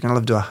 because if you're going to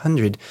live to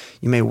 100,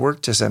 you may work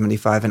to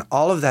 75. And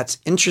all of that's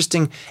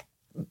interesting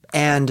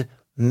and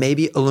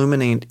maybe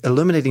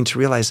illuminating to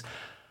realize,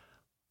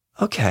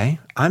 okay,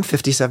 I'm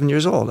 57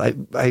 years old. I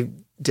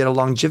did a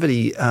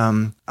longevity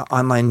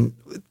online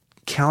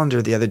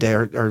calendar the other day,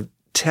 or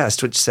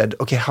test, which said,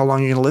 okay, how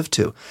long are you going to live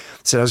to?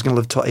 It said I was going to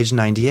live till age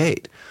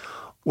 98.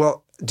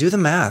 Well, do the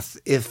math.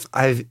 If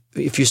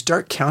you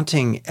start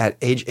counting at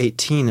age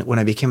 18 when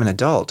I became an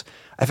adult,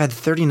 I've had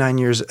 39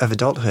 years of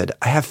adulthood.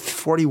 I have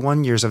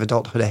 41 years of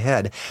adulthood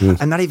ahead.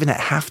 I'm not even at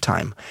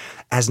halftime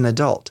as an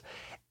adult.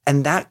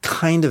 And that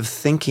kind of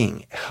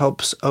thinking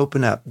helps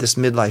open up this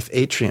midlife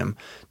atrium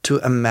to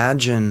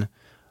imagine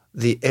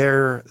the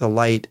air, the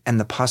light, and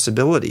the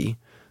possibility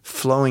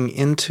flowing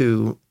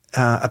into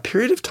a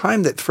period of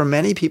time that for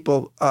many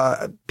people,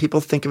 people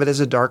think of it as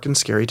a dark and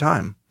scary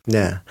time.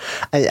 Yeah.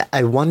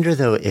 I wonder,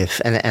 though, if,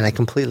 and I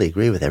completely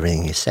agree with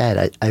everything you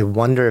said, I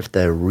wonder if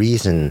the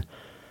reason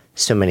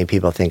so many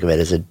people think of it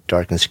as a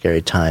dark and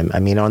scary time. I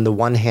mean, on the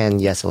one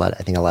hand, yes, I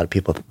think a lot of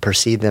people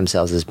perceive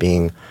themselves as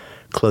being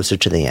closer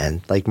to the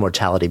end, like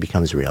mortality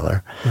becomes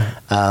realer.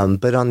 Right.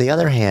 But on the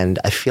other hand,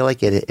 I feel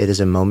like it is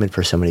a moment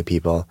for so many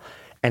people.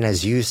 And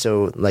as you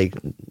so like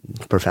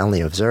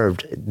profoundly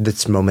observed,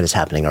 this moment is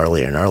happening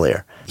earlier and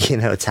earlier. You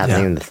know, it's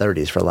happening in the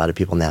 30s for a lot of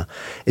people now.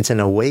 It's an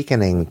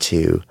awakening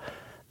to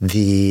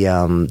the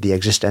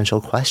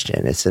existential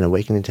question. It's an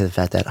awakening to the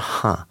fact that,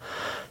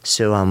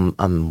 so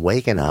I'm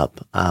waking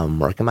up, I'm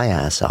working my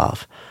ass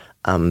off,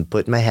 I'm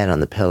putting my head on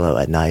the pillow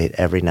at night,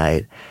 every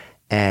night,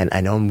 and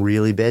I know I'm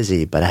really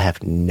busy, but I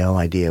have no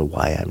idea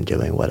why I'm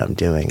doing what I'm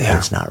doing. Yeah. And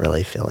it's not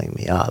really filling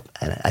me up.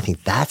 And I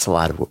think that's a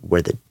lot of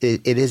where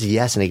it is,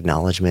 yes, an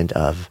acknowledgement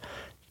of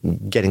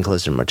getting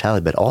closer to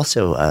mortality, but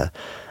also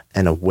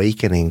an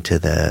awakening to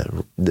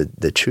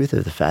the truth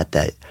of the fact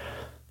that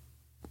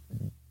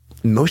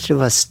most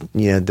of us,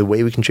 you know, the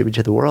way we contribute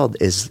to the world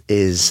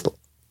is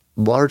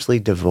largely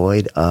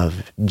devoid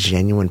of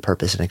genuine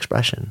purpose and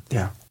expression.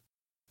 Yeah.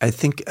 I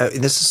think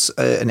this is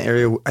an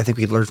area I think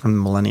we learned from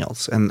the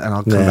millennials, and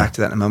I'll come back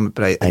to that in a moment.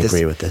 But I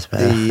agree with this.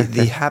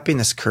 The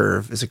Happiness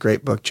Curve is a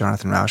great book,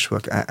 Jonathan Rauch's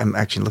book. I'm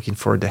actually looking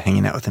forward to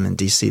hanging out with him in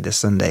D.C. this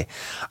Sunday.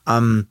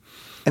 The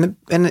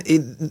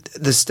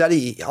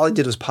study, all he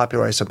did was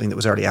popularize something that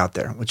was already out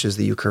there, which is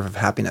the U-curve of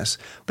happiness.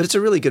 But it's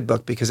a really good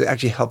book because it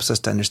actually helps us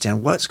to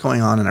understand what's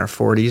going on in our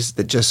 40s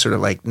that just sort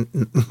of like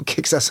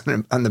kicks us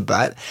on the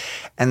butt.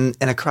 And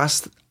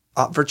across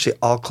virtually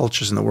all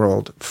cultures in the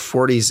world,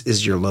 40s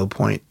is your low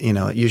point. You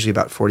know, usually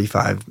about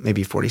 45,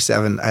 maybe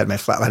 47. I had my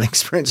flatline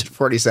experience at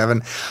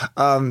 47.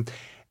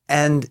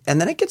 And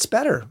then it gets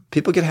better.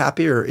 People get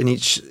happier in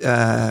each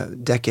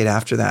decade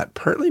after that,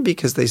 partly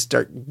because they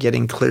start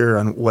getting clearer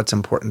on what's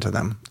important to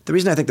them. The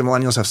reason I think the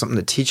millennials have something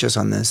to teach us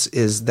on this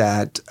is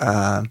that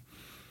I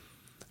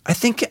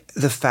think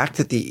the fact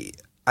that the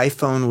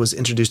iPhone was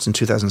introduced in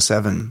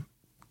 2007,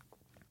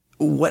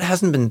 what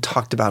hasn't been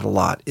talked about a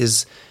lot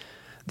is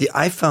the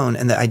iPhone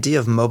and the idea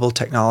of mobile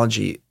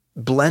technology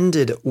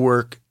blended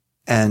work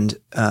and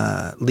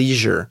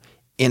leisure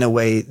in a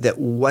way that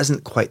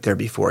wasn't quite there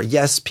before.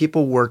 Yes,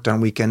 people worked on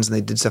weekends and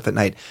they did stuff at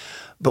night,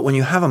 but when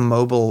you have a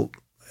mobile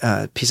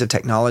piece of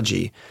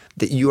technology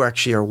that you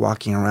actually are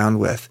walking around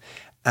with,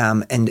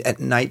 and at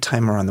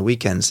nighttime or on the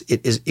weekends,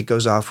 it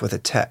goes off with a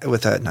text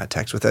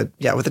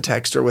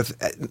or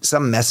with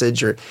some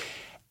message, or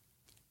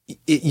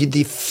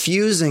the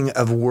fusing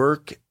of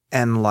work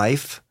and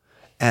life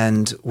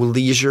and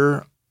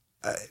leisure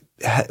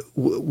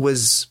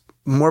was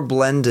more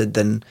blended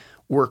than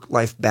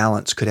work-life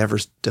balance could ever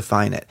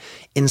define it,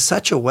 in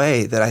such a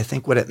way that I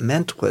think what it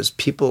meant was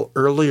people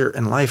earlier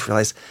in life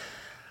realized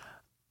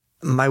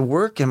my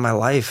work and my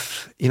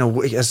life, you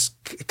know, as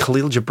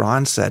Khalil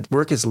Gibran said,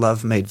 work is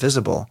love made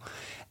visible.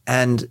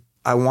 And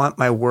I want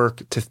my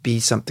work to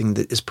be something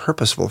that is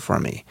purposeful for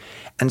me.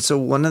 And so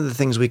one of the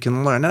things we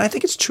can learn, and I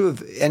think it's true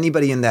of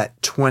anybody in that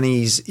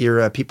 20s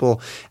era, it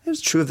was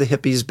true of the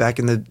hippies back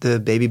in the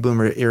baby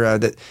boomer era,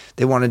 that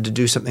they wanted to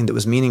do something that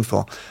was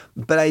meaningful.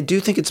 But I do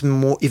think it's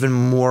even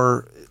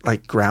more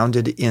like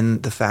grounded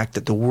in the fact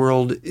that the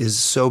world is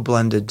so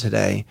blended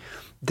today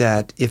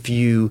that if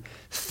you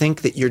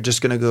think that you're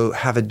just going to go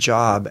have a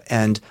job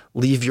and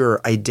leave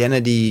your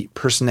identity,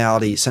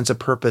 personality, sense of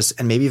purpose,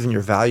 and maybe even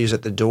your values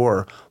at the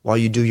door while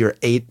you do your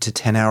 8 to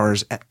 10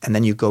 hours, and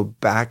then you go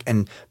back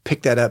and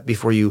pick that up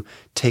before you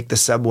take the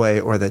subway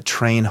or the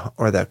train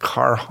or the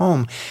car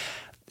home,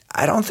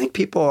 I don't think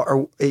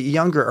people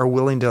younger are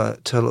willing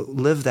to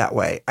live that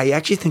way. I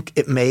actually think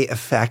it may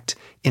affect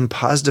in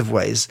positive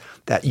ways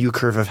that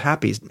U-curve of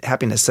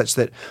happiness, such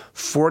that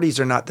 40s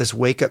are not this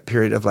wake-up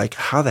period of like,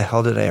 how the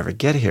hell did I ever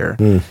get here?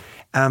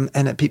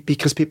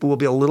 Because people will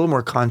be a little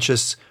more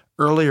conscious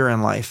earlier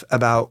in life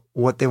about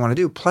what they want to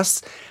do.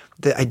 Plus,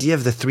 the idea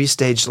of the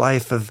 3-stage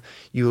life of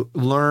you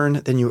learn,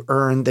 then you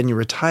earn, then you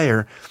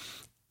retire.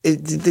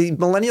 The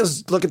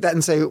millennials look at that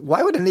and say,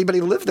 why would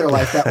anybody live their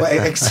life that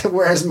way?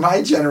 Whereas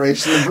my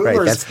generation, the boomers,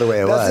 right, that's the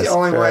way it was. That's the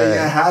only way you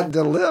had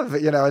to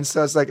live, you know. And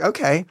so it's like,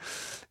 okay,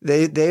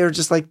 they are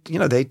just like, you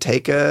know, they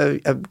take a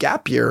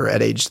gap year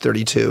at age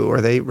 32,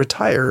 or they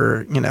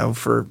retire, you know,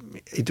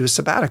 do a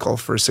sabbatical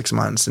for 6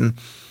 months, and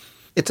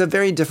it's a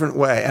very different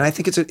way. And I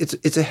think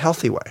it's a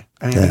healthy way.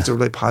 I mean, I think it's a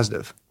really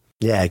positive.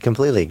 Yeah, I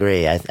completely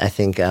agree. I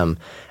think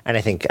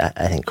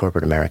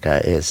corporate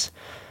America is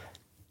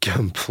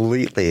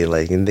completely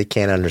like, they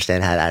can't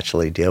understand how to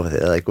actually deal with it.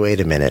 They're like, wait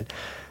a minute,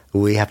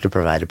 we have to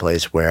provide a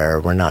place where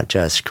we're not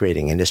just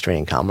creating industry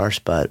and commerce,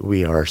 but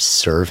we are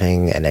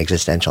serving an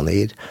existential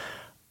need.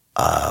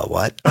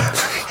 What?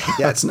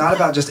 Yeah, it's not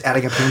about just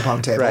adding a ping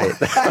pong table. Right.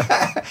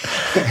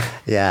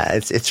 Yeah,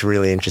 it's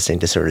really interesting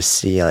to sort of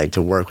see, like,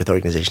 to work with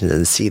organizations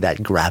and see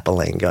that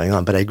grappling going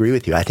on. But I agree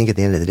with you. I think at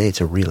the end of the day,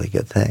 it's a really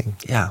good thing.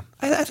 Yeah,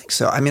 I think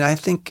so. I mean, I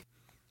think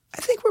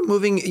we're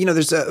moving, you know,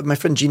 there's my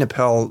friend Gina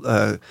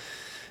Pell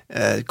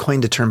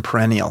coined the term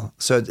perennial.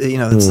 So, you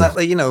know, it's not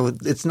like, you know,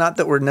 it's not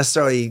that we're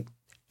necessarily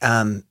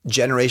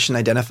generation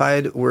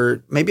identified,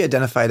 we're maybe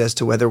identified as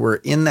to whether we're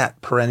in that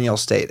perennial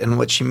state. And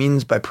what she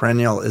means by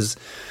perennial is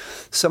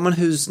someone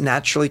who's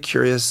naturally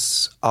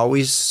curious,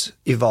 always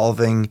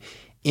evolving,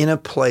 in a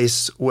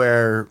place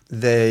where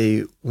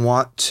they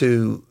want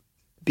to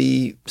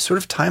be sort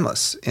of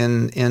timeless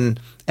and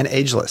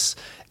ageless.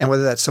 And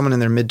whether that's someone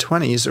in their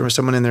mid-20s or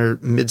someone in their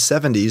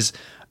mid-70s,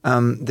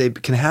 they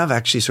can have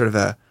actually sort of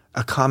a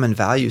common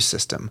value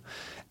system.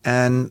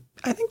 And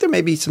I think there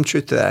may be some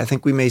truth to that. I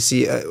think we may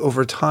see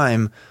over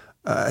time,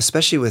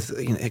 especially with,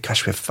 we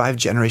have 5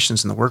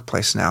 generations in the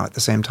workplace now at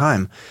the same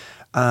time.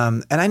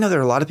 And I know there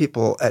are a lot of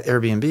people at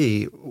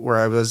Airbnb where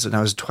I was, and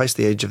I was twice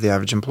the age of the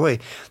average employee.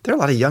 There are a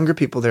lot of younger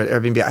people there at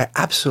Airbnb I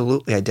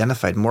absolutely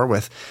identified more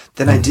with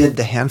than I did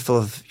the handful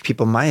of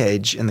people my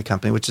age in the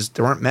company, which is,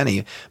 there weren't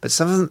many, but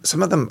some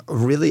of them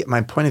really,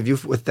 my point of view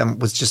with them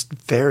was just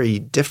very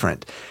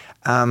different.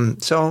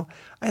 So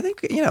I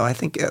think,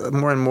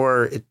 more and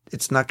more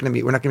it's not going to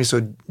be, we're not going to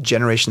be so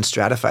generation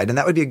stratified, and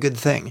that would be a good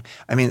thing.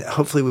 I mean,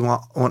 hopefully we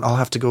won't all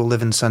have to go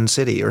live in Sun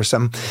City or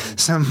some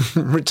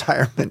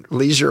retirement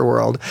leisure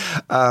world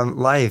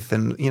life.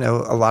 And,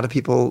 a lot of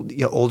people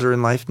older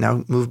in life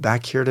now move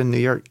back here to New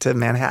York, to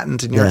Manhattan,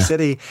 to New York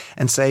City,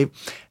 and say,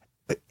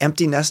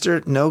 empty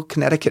nester, no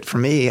Connecticut for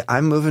me.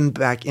 I'm moving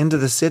back into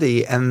the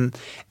city, and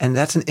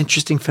that's an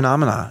interesting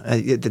phenomena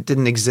that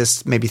didn't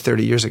exist maybe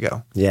 30 years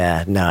ago.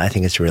 Yeah, no, I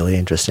think it's really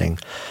interesting.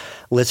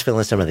 Let's fill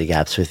in some of the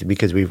gaps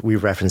because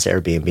we've referenced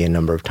Airbnb a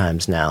number of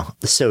times now.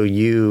 So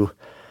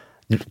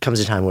comes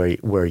a time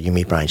where you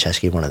meet Brian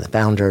Chesky, one of the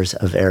founders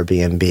of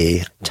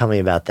Airbnb. Tell me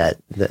about that.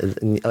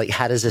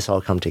 How does this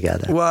all come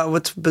together? Well,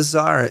 what's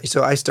bizarre,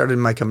 so I started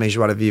my company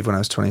Joie de Vivre when I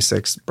was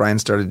 26. Brian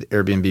started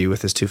Airbnb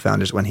with his 2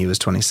 founders when he was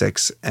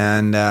 26.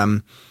 And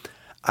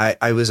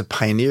I was a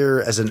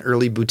pioneer as an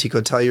early boutique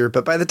hotelier.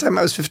 But by the time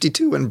I was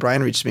 52, when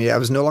Brian reached me, I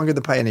was no longer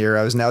the pioneer.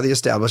 I was now the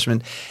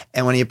establishment.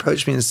 And when he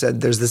approached me and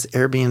said, there's this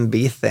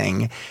Airbnb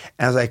thing, and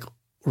I was like,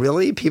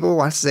 really? People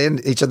want to stay in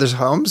each other's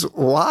homes?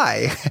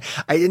 Why?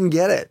 I didn't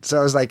get it. So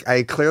I was like,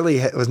 I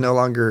clearly was no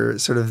longer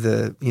sort of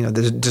the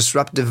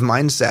disruptive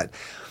mindset.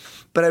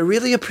 But I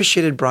really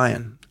appreciated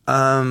Brian.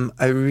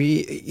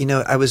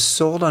 I was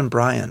sold on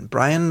Brian.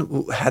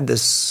 Brian had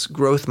this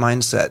growth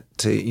mindset,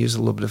 to use a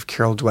little bit of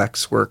Carol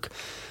Dweck's work.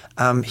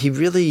 He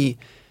really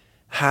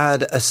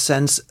had a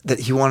sense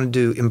that he wanted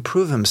to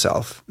improve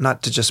himself,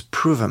 not to just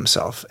prove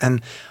himself.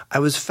 And I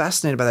was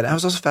fascinated by that. I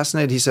was also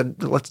fascinated. He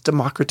said, let's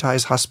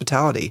democratize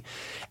hospitality.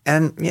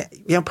 And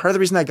part of the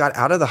reason I got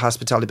out of the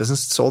hospitality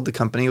business, sold the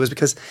company, was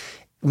because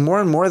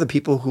more and more of the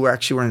people who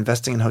actually were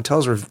investing in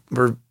hotels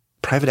were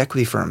private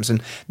equity firms.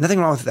 And nothing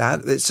wrong with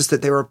that. It's just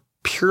that they were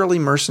purely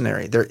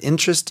mercenary. Their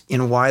interest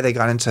in why they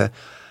got into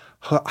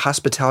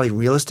hospitality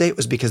real estate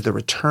was because the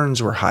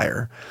returns were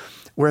higher.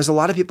 Whereas a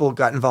lot of people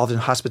got involved in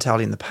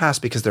hospitality in the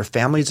past because their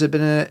families had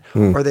been in it,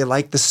 or they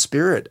liked the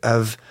spirit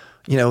of,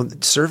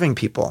 serving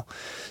people.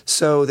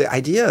 So the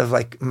idea of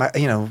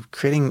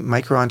creating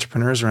micro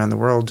entrepreneurs around the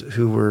world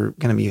who were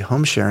going to be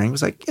home sharing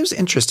it was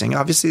interesting.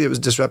 Obviously, it was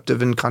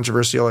disruptive and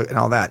controversial and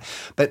all that.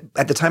 But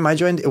at the time I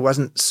joined, it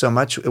wasn't so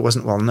much. It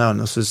wasn't well known.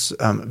 This was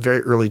very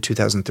early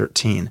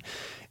 2013.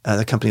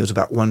 The company was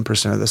about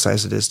 1% of the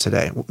size it is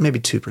today, maybe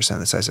 2% of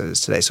the size it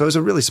is today. So it was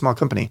a really small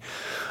company.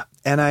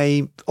 And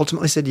I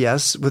ultimately said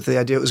yes with the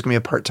idea it was going to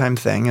be a part-time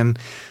thing. And,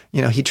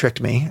 he tricked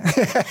me.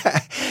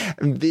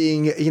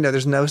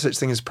 There's no such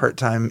thing as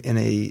part-time in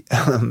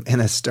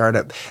a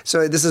startup.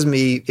 So this is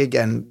me,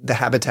 again, the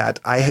habitat.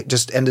 I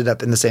just ended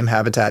up in the same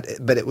habitat,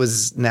 but it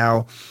was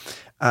now,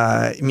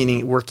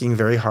 meaning working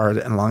very hard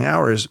and long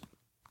hours.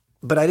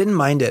 But I didn't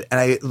mind it.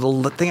 And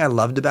the thing I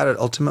loved about it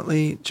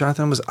ultimately,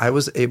 Jonathan, was I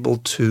was able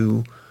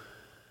to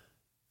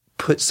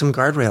put some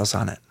guardrails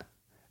on it.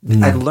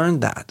 I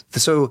learned that.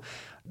 So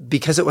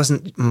because it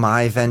wasn't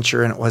my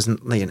venture and it wasn't,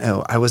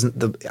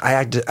 I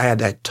had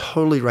to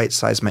totally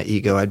right-size my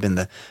ego. I'd been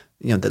the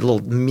little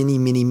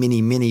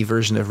mini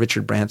version of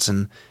Richard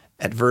Branson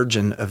at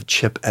Virgin, of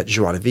Chip at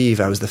Joie de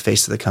Vivre. I was the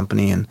face of the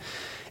company, and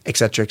et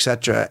cetera, et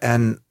cetera.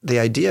 And the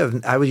idea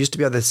of, I used to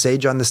be the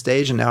sage on the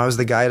stage, and now I was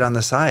the guide on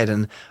the side.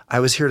 And I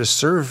was here to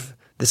serve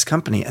this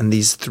company and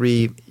these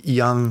 3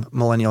 young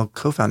millennial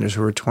co-founders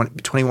who were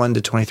 21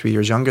 to 23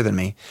 years younger than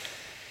me.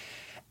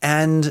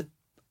 And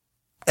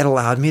it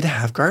allowed me to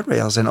have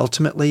guardrails. And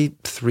ultimately,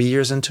 3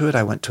 years into it,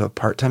 I went to a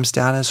part-time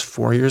status.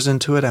 4 years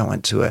into it, I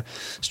went to a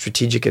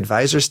strategic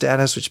advisor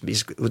status, which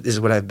is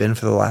what I've been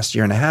for the last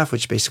year and a half,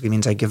 which basically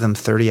means I give them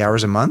 30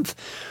 hours a month.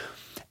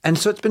 And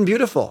so it's been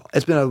beautiful.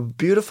 It's been a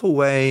beautiful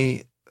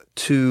way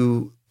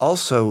to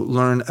also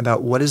learn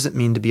about what does it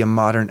mean to be a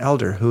modern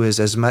elder who is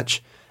as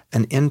much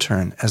an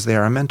intern as they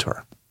are a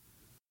mentor.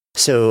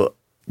 So,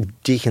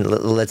 Deacon,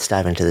 let's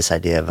dive into this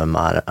idea of a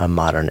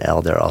modern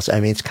elder also. I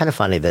mean, it's kind of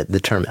funny that the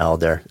term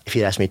elder, if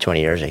you'd asked me 20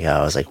 years ago,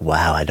 I was like,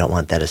 wow, I don't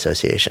want that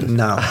association.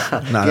 No, not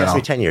at all. If you asked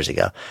me 10 years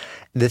ago.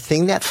 The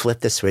thing that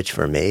flipped the switch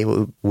for me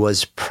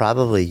was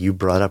probably you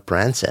brought up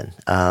Branson.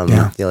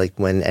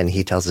 And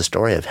he tells the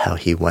story of how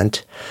he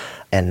went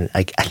and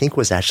I think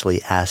was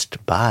actually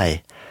asked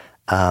by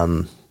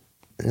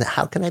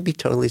how can I be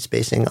totally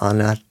spacing on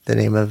the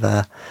name of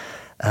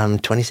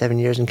 27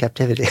 years in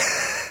captivity?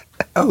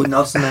 Oh,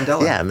 Nelson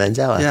Mandela. Yeah,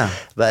 Mandela. Yeah.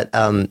 But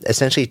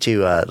essentially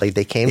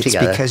they came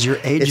together. It's because you're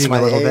aging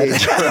a little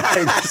bit.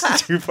 Right?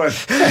 It's too funny.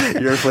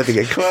 You're flipping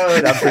a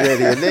quote, I'm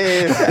forgetting a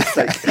name. It's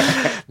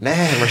like,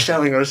 man, we're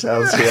showing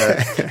ourselves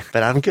here.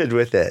 But I'm good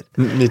with it.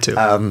 Me too.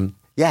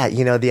 Yeah,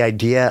 the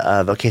idea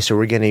of, okay, so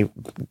we're going to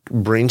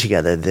bring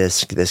together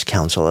this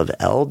council of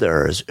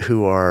elders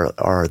who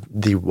are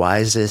the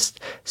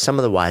wisest, some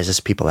of the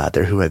wisest people out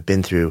there who have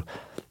been through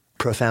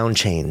profound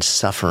change,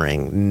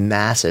 suffering,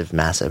 massive,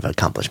 massive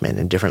accomplishment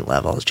in different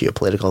levels,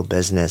 geopolitical,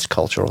 business,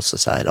 cultural,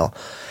 societal,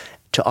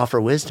 to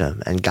offer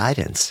wisdom and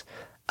guidance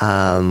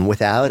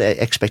without an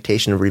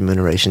expectation of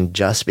remuneration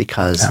just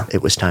because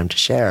it was time to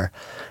share.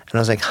 And I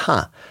was like,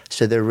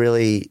 so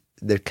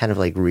they're kind of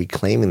like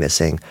reclaiming this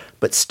thing.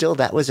 But still,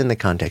 that was in the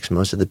context.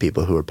 Most of the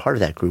people who were part of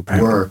that group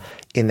were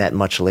in that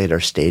much later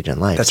stage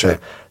in life. That's right.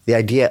 The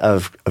idea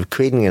of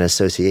creating an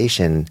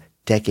association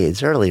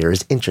decades earlier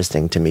is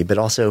interesting to me, but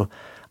also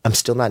I'm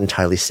still not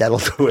entirely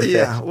settled with it.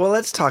 Yeah, well,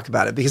 let's talk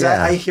about it because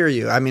I hear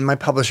you. I mean, my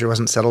publisher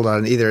wasn't settled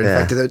on it either. In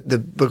fact, the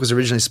book was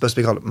originally supposed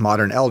to be called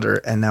Modern Elder,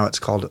 and now it's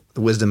called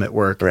Wisdom at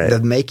Work, the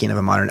making of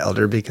a modern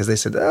elder, because they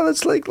said,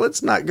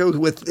 let's not go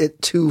with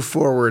it too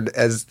forward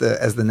as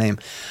the name.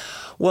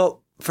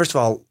 Well, first of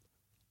all,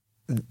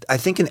 I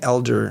think an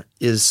elder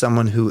is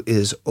someone who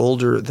is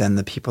older than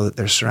the people that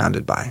they're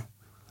surrounded by.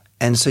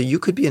 And so you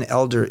could be an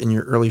elder in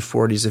your early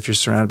 40s if you're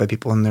surrounded by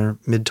people in their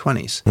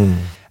mid-20s.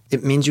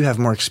 It means you have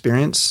more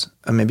experience.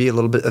 Maybe a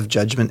little bit of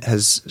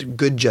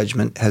good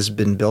judgment has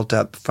been built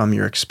up from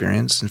your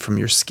experience and from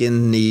your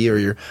skinned knee or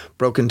your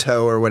broken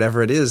toe or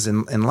whatever it is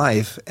in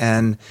life.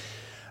 And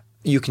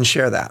you can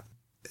share that.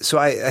 So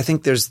I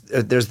think there's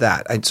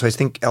that. So I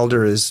think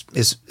elder is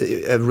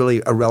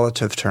really a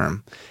relative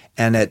term.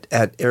 And at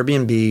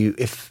Airbnb,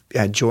 if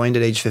I joined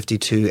at age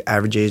 52,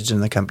 average age in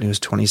the company was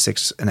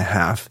 26 and a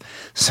half.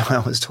 So I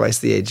was twice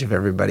the age of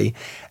everybody.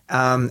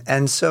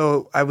 And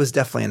so I was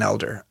definitely an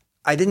elder.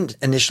 I didn't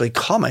initially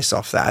call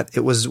myself that. It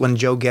was when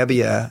Joe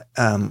Gebbia,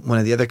 one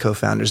of the other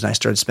co-founders, and I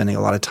started spending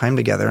a lot of time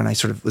together, and I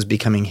sort of was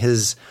becoming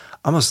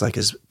almost like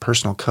his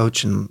personal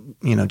coach and,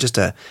 just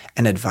an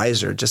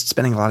advisor, just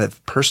spending a lot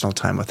of personal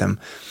time with him.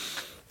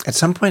 At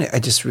some point, I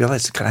just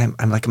realized, God,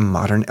 I'm like a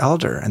modern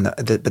elder. And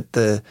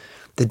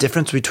the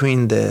difference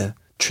between the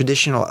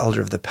traditional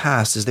elder of the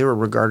past is they were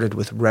regarded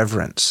with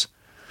reverence.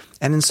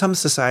 And in some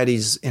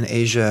societies in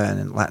Asia and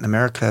in Latin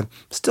America,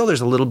 still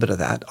there's a little bit of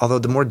that. Although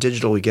the more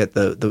digital we get,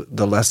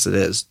 the less it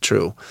is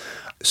true.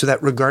 So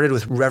that regarded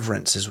with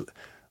reverence is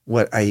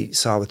what I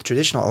saw with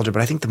traditional elder.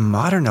 But I think the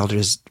modern elder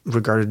is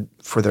regarded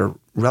for their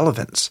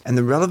relevance. And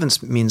the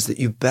relevance means that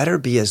you better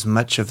be as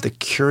much of the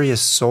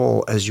curious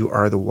soul as you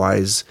are the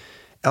wise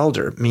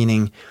elder,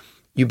 meaning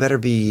you better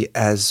be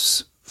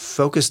as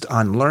focused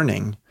on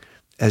learning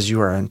as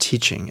you are on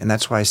teaching. And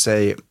that's why I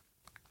say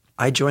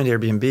I joined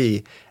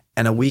Airbnb.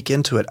 And a week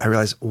into it, I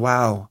realized,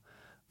 wow,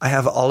 I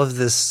have all of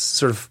this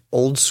sort of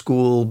old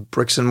school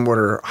bricks and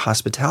mortar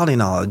hospitality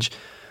knowledge.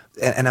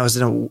 And I was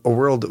in a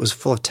world that was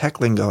full of tech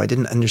lingo. I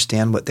didn't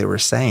understand what they were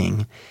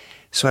saying.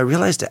 So I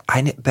realized that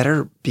I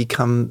better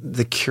become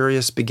the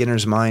curious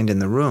beginner's mind in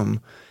the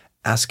room,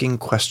 asking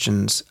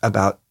questions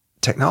about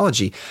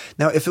technology.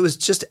 Now, if it was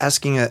just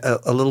asking a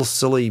little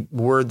silly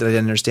word that I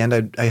didn't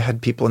understand, I had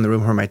people in the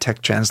room who were my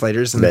tech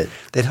translators, and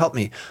they'd help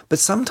me. But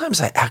sometimes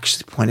I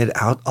actually pointed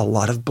out a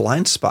lot of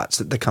blind spots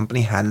that the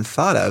company hadn't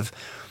thought of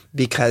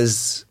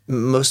because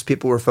most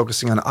people were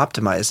focusing on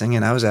optimizing,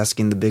 and I was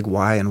asking the big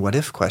why and what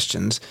if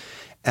questions.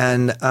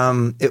 And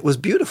it was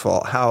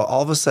beautiful how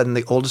all of a sudden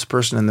the oldest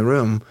person in the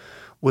room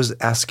was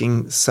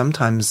asking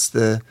sometimes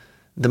the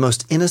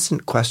most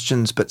innocent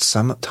questions, but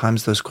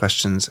sometimes those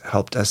questions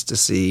helped us to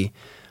see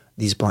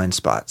these blind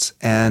spots.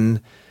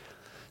 And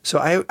so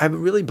I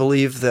really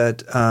believe that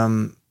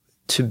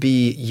to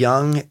be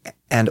young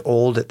and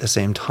old at the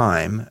same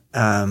time,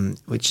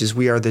 which is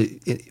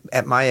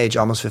at my age,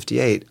 almost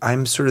 58,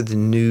 I'm sort of the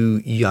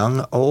new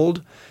young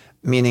old,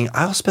 meaning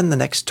I'll spend the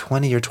next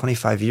 20 or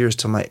 25 years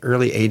till my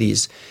early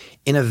 80s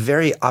in a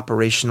very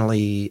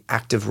operationally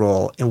active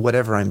role in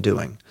whatever I'm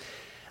doing.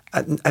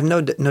 I've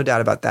no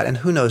doubt about that. And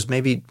who knows,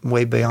 maybe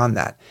way beyond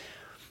that.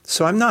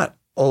 So I'm not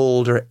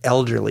old or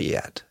elderly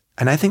yet.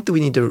 And I think that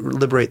we need to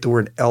liberate the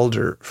word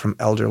elder from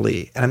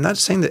elderly. And I'm not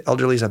saying that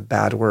elderly is a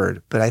bad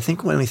word, but I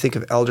think when we think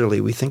of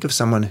elderly, we think of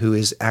someone who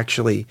is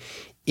actually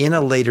in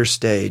a later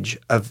stage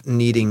of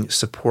needing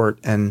support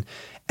and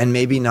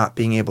maybe not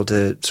being able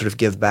to sort of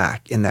give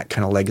back in that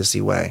kind of legacy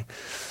way.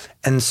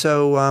 And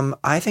so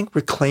I think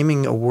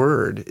reclaiming a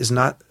word is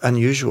not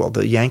unusual.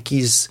 The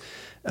Yankees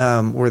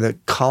were the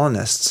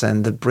colonists,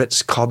 and the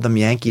Brits called them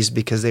Yankees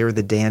because they were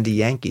the dandy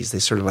Yankees. They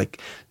sort of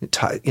like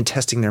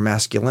testing their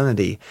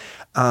masculinity.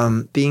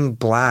 Being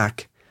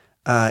black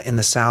in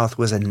the South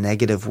was a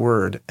negative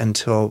word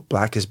until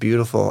Black is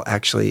Beautiful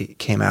actually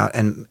came out,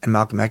 and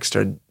Malcolm X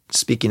started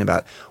speaking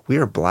about, we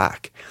are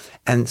black.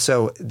 And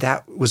so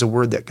that was a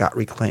word that got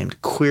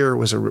reclaimed. Queer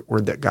was a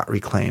word that got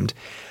reclaimed.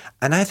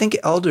 And I think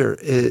elder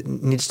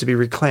needs to be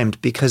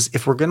reclaimed, because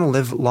if we're going to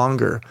live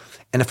longer,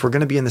 and if we're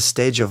going to be in the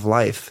stage of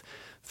life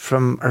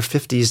from our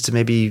 50s to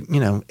maybe,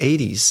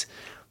 80s,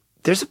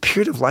 there's a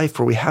period of life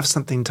where we have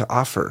something to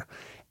offer.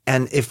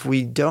 And if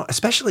we don't,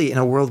 especially in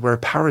a world where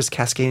power is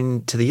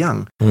cascading to the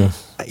young,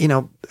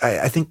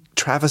 I think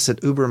Travis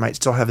at Uber might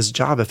still have his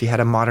job if he had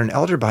a modern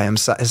elder by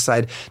his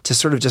side to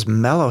sort of just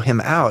mellow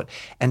him out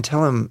and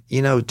tell him,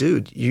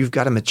 dude, you've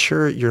got to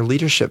mature your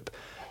leadership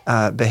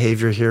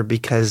behavior here,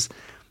 because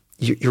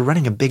you're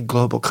running a big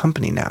global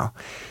company now.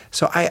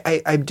 So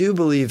I do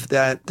believe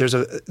that there's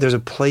a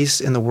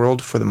place in the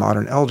world for the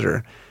modern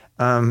elder.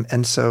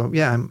 And so,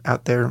 yeah, I'm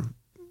out there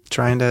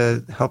trying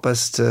to help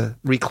us to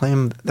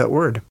reclaim that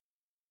word.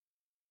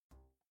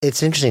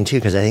 It's interesting, too,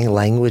 because I think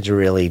language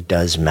really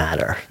does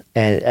matter.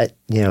 And,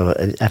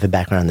 I have a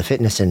background in the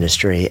fitness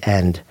industry,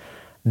 and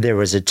there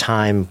was a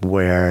time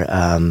where,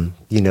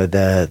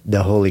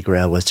 the holy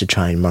grail was to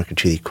try and market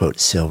to the, quote,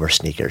 silver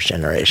sneakers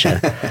generation.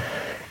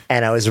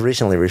 And I was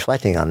recently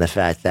reflecting on the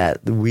fact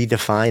that we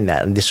defined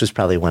that, and this was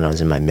probably when I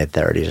was in my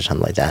mid-30s or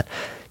something like that,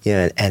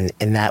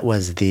 and that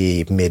was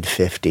the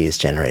mid-50s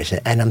generation.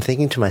 And I'm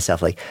thinking to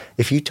myself,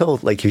 if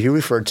you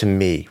referred to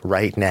me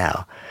right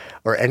now,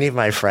 or any of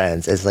my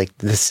friends as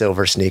the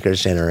silver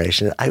sneakers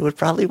generation, I would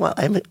probably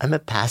I'm a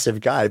passive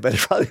guy, but I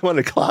probably want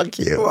to clock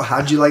you. Well,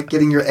 how'd you like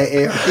getting your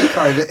AARP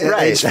card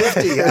at age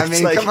 50? I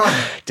mean, come on.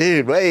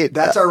 Dude, wait.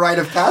 That's our rite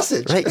of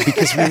passage. Right,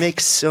 because we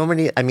make so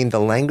many, the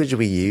language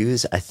we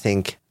use, I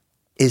think,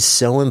 is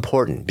so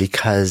important,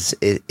 because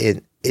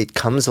it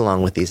comes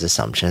along with these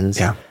assumptions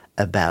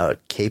about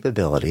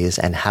capabilities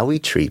and how we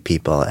treat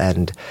people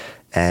and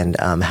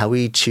how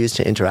we choose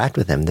to interact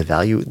with them, the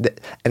value.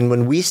 And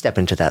when we step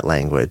into that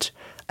language,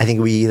 I think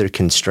we either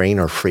constrain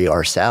or free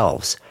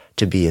ourselves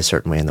to be a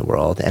certain way in the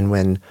world. And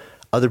when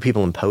other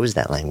people impose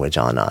that language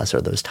on us,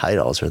 or those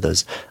titles, or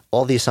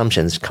all the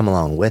assumptions come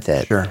along with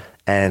it. Sure.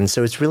 And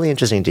so it's really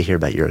interesting to hear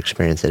about your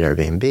experience at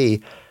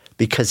Airbnb,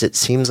 because it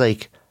seems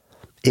like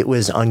it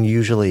was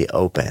unusually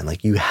open.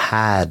 You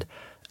had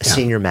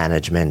senior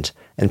management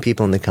and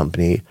people in the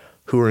company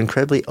who were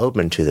incredibly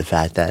open to the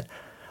fact that,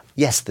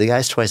 yes, the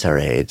guy's twice our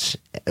age,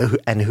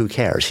 and who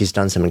cares? He's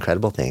done some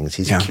incredible things.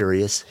 He's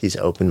curious. He's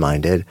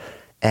open-minded.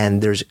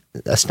 And there's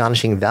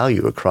astonishing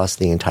value across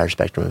the entire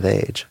spectrum of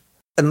age.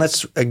 And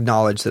let's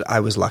acknowledge that I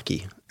was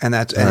lucky. And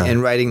that's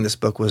in writing this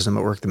book, Wisdom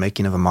at Work, The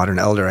Making of a Modern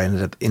Elder, I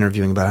ended up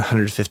interviewing about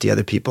 150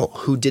 other people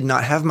who did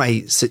not have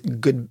my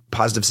good,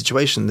 positive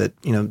situation that,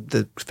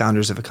 the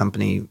founders of a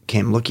company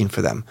came looking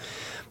for them.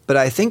 But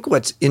I think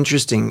what's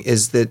interesting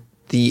is that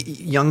the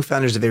young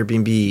founders of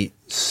Airbnb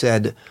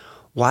said,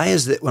 why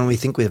is it when we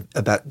think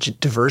about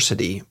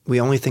diversity, we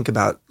only think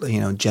about,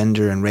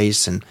 gender and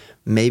race and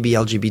maybe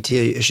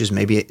LGBT issues,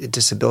 maybe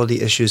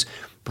disability issues,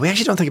 but we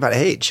actually don't think about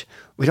age.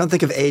 We don't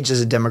think of age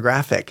as a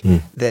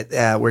demographic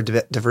that where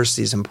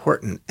diversity is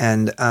important.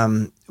 And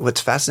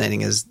what's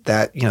fascinating is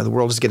that, the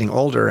world is getting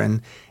older,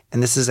 and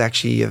this is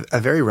actually a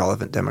very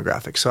relevant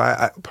demographic. So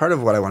part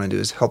of what I want to do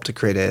is help to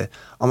create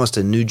almost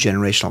a new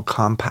generational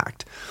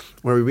compact,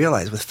 where we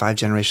realize with 5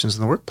 generations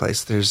in the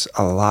workplace, there's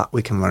a lot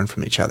we can learn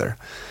from each other.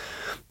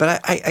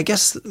 But I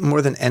guess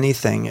more than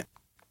anything,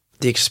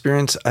 the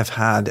experience I've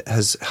had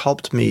has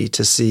helped me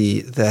to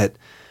see that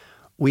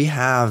we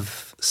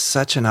have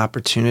such an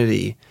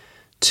opportunity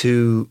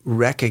to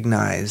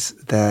recognize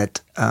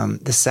that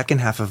the second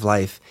half of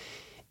life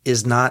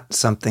is not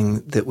something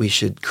that we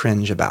should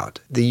cringe about.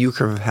 The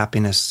U-curve of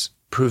happiness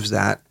proves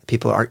that.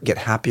 People get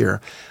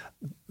happier.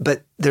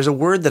 But there's a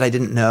word that I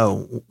didn't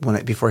know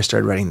before I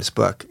started writing this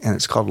book, and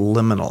it's called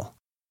liminal.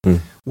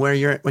 When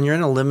you're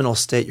in a liminal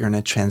state, you're in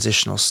a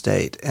transitional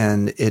state.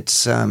 And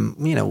it's,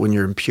 when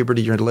you're in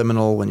puberty, you're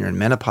liminal. When you're in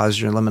menopause,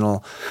 you're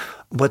liminal.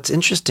 What's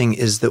interesting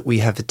is that we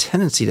have a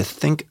tendency to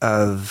think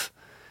of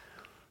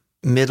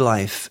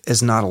midlife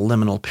as not a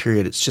liminal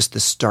period. It's just the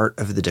start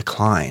of the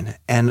decline.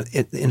 And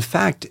in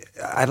fact,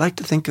 I like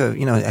to think of,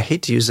 I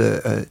hate to use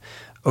a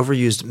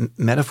overused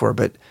metaphor,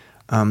 but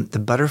the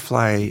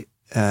butterfly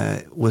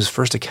was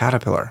first a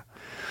caterpillar.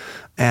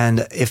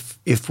 And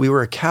if we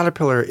were a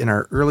caterpillar in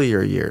our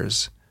earlier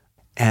years,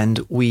 and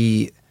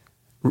we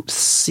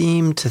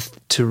seem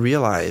to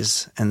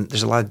realize, and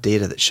there's a lot of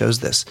data that shows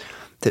this,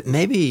 that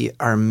maybe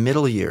our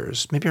middle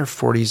years, maybe our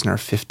 40s and our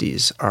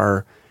 50s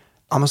are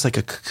almost like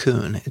a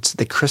cocoon. It's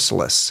the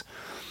chrysalis.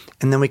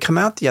 And then we come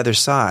out the other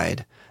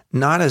side,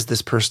 not as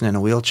this person in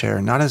a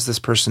wheelchair, not as this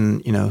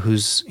person,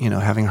 who's,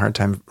 having a hard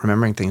time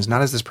remembering things,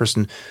 not as this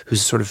person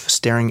who's sort of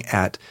staring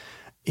at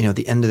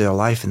the end of their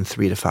life in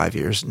 3 to 5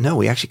 years. No,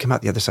 we actually come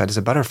out the other side as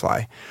a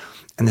butterfly.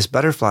 And this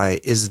butterfly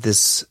is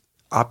this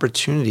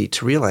opportunity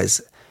to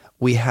realize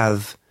we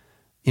have,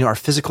 our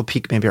physical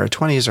peak maybe our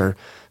 20s, our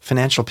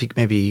financial peak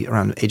maybe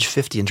around age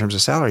 50 in terms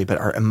of salary, but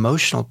our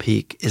emotional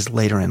peak is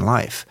later in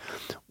life.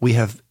 We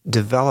have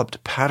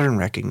developed pattern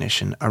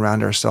recognition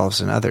around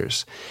ourselves and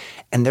others.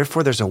 And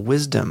therefore, there's a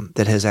wisdom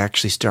that has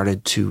actually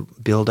started to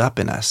build up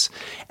in us.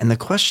 And the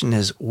question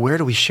is, where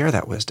do we share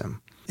that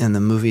wisdom? In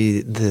the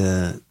movie,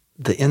 The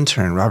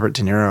Intern, Robert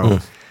De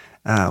Niro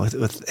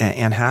with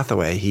Anne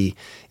Hathaway. He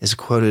is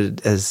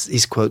quoted as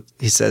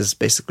he says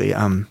basically,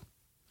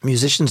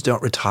 musicians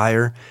don't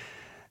retire;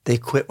 they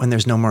quit when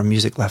there's no more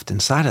music left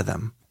inside of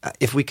them.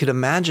 If we could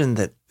imagine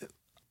that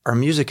our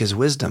music is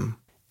wisdom,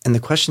 and the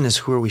question is,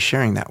 who are we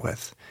sharing that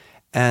with?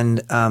 And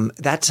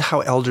that's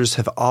how elders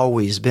have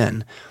always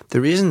been.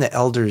 The reason the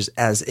elders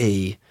as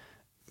a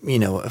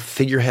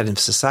figurehead in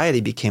society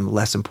became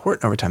less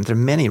important over time. There are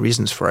many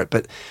reasons for it,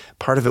 but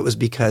part of it was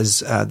because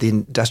the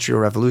Industrial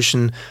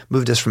Revolution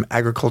moved us from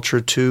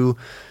agriculture to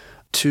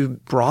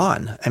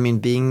brawn. I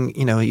mean,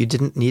 you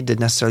didn't need to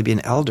necessarily be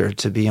an elder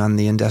to be on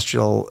the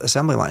industrial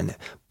assembly line.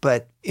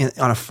 But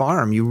on a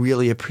farm, you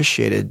really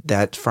appreciated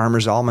that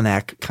farmer's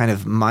almanac kind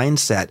of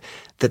mindset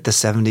that the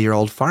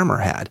 70-year-old farmer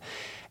had.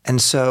 And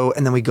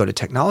then we go to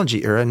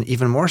technology era, and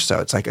even more so,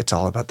 it's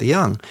all about the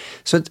young.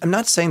 So I'm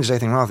not saying there's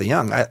anything wrong with the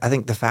young. I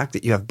think the fact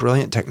that you have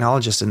brilliant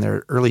technologists in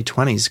their early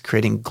 20s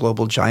creating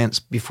global giants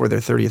before their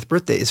 30th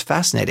birthday is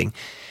fascinating.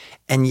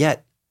 And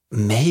yet,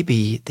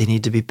 maybe they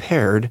need to be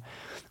paired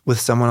with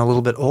someone a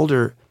little bit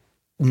older,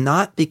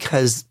 not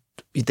because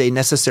they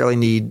necessarily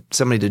need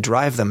somebody to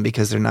drive them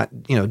because they're not,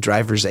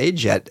 driver's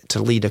age yet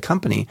to lead a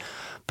company.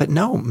 But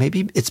no,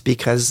 maybe it's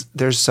because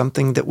there's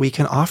something that we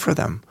can offer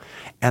them.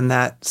 And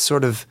that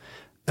sort of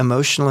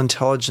emotional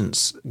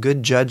intelligence,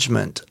 good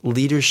judgment,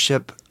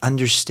 leadership,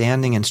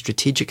 understanding, and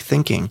strategic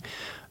thinking.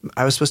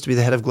 I was supposed to be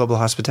the head of global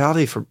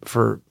hospitality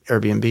for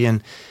Airbnb,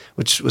 and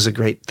which was a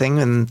great thing.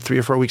 And 3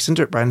 or 4 weeks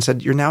into it, Brian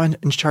said, "You're now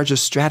in charge of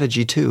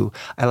strategy too.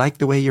 I like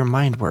the way your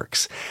mind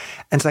works."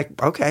 And it's like,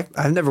 okay,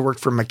 I've never worked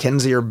for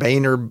McKinsey or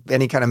Bain or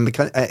any kind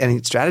of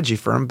any strategy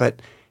firm,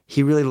 but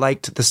he really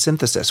liked the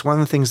synthesis. One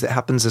of the things that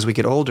happens as we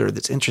get older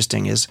that's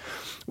interesting is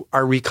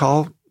our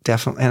recall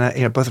definitely,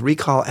 and both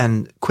recall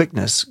and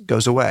quickness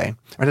goes away.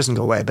 Or it doesn't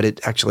go away, but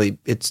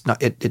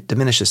it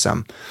diminishes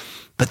some.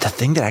 But the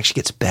thing that actually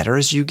gets better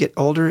as you get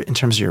older in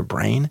terms of your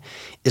brain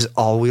is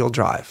all-wheel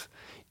drive.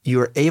 You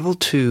are able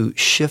to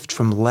shift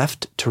from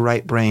left to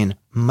right brain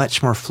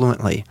much more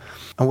fluently.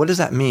 And what does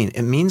that mean?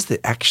 It means that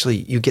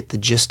actually you get the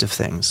gist of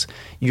things.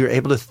 You're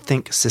able to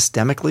think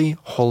systemically,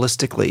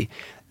 holistically,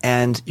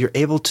 and you're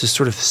able to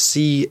sort of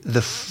see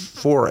the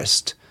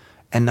forest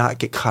and not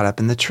get caught up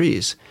in the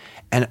trees.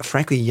 And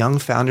frankly, young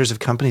founders of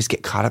companies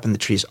get caught up in the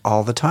trees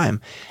all the time.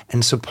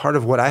 And so part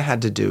of what I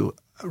had to do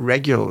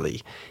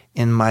regularly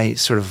in my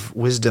sort of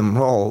wisdom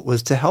role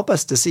was to help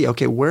us to see,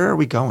 okay, where are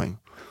we going?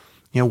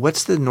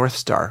 What's the North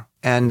Star?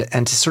 And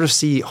to sort of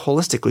see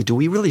holistically, do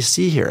we really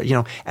see here?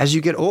 As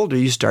you get older,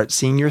 you start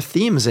seeing your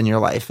themes in your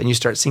life and you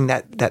start seeing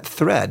that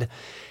thread.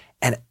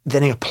 And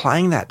then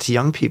applying that to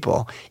young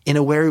people in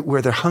a way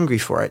where they're hungry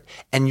for it.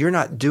 And you're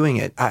not doing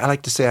it. I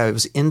like to say I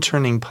was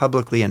interning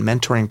publicly and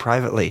mentoring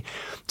privately.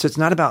 So it's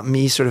not about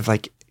me sort of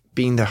like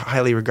being the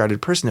highly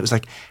regarded person. It was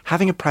like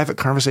having a private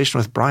conversation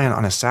with Brian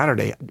on a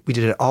Saturday. We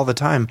did it all the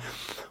time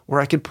where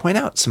I could point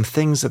out some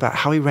things about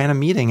how he ran a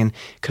meeting and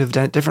could have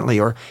done it differently.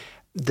 Or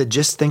the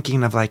just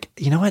thinking of like,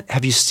 you know what?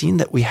 Have you seen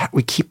that we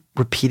keep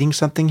repeating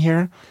something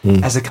here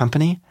as a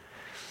company?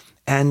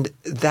 And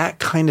that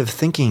kind of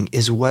thinking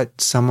is what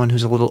someone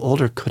who's a little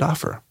older could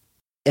offer.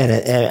 And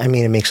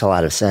it makes a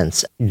lot of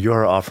sense.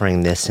 You're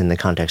offering this in the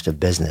context of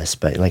business,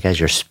 but like as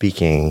you're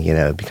speaking,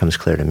 it becomes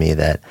clear to me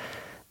that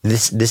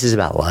this is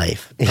about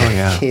life. Oh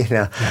yeah.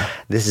 Yeah.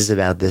 This is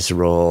about this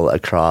role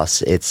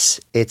across.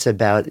 It's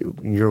about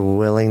your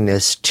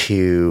willingness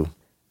to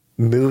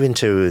move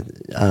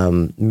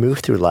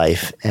through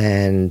life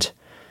and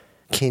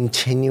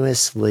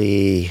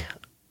continuously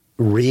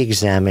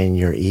re-examine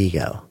your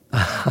ego.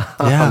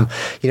 Yeah.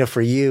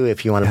 For you,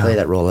 if you want to play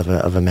that role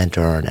of a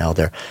mentor or an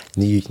elder,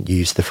 you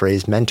use the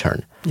phrase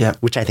mentorn,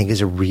 which I think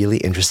is a really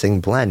interesting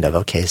blend of,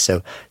 okay,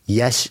 so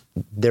yes,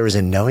 there is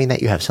a knowing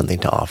that you have something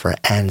to offer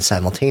and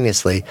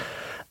simultaneously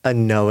a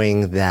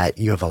knowing that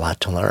you have a lot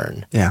to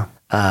learn. Yeah.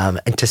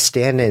 And to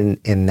stand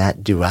in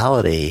that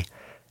duality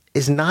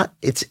is not,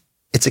 it's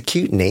a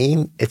cute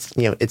name.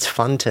 It's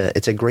fun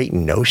it's a great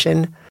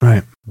notion.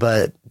 Right.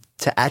 But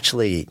to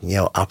actually,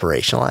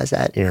 operationalize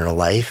that in your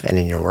life and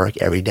in your work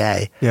every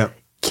day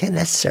can't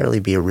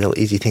necessarily be a real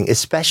easy thing,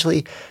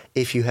 especially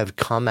if you have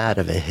come out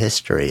of a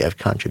history of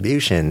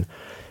contribution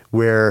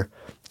where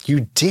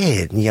you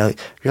did, you're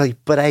like,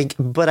 but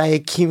I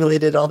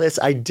accumulated all this.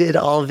 I did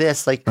all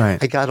this. Like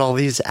I got all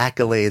these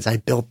accolades. I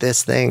built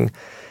this thing.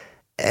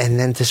 And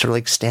then to sort of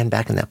like stand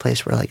back in that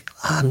place where like,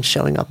 I'm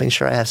showing up and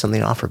sure I have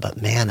something to offer,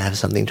 but man, I have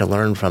something to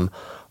learn from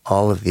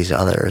all of these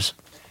others.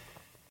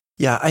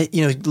 Yeah,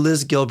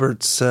 Liz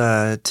Gilbert's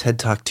TED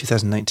Talk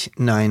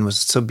 2009 was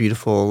so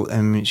beautiful. I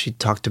mean, she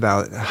talked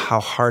about how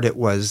hard it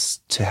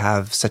was to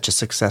have such a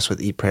success with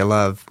Eat, Pray,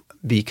 Love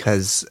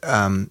because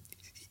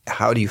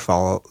how do you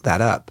follow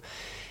that up?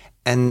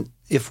 And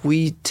if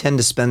we tend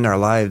to spend our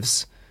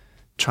lives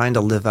trying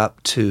to live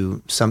up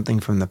to something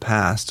from the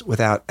past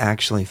without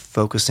actually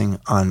focusing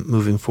on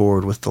moving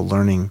forward with the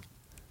learning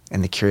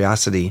and the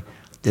curiosity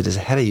that is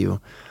ahead of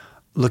you,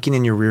 looking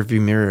in your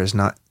rearview mirror is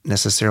not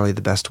necessarily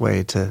the best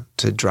way to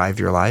drive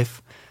your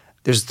life.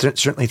 there's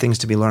certainly things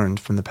to be learned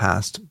from the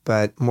past,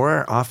 but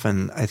more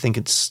often, I think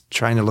it's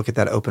trying to look at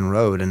that open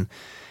road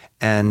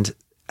and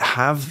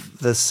have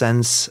the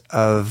sense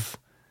of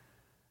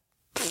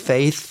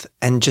faith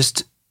and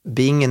just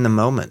being in the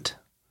moment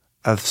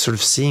of sort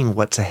of seeing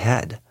what's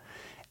ahead.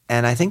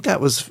 And I think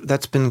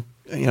that's been,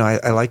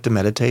 I like to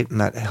meditate,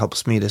 and that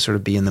helps me to sort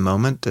of be in the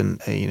moment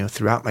and,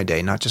 throughout my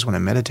day, not just when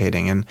I'm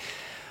meditating. And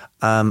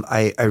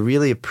I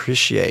really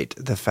appreciate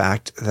the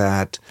fact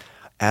that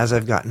as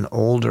I've gotten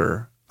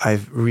older,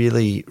 I've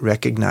really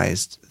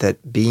recognized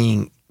that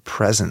being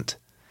present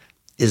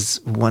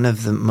is one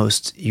of the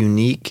most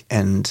unique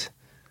and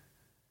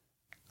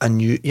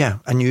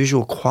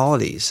unusual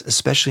qualities,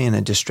 especially in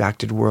a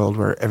distracted world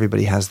where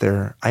everybody has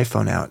their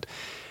iPhone out.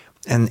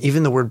 And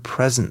even the word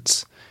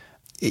presence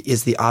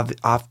is the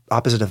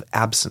opposite of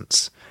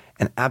absence.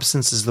 And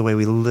absence is the way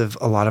we live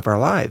a lot of our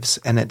lives.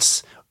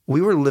 And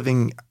we were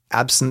living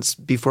absence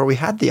before we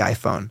had the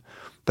iPhone,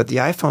 but the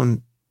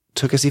iPhone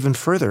took us even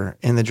further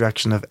in the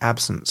direction of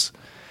absence.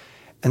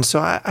 And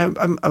so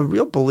I'm a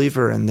real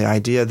believer in the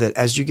idea that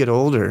as you get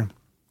older,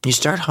 you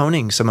start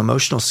honing some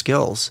emotional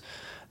skills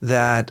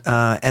that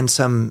and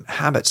some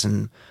habits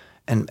and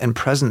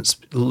presence,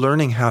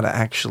 learning how to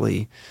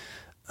actually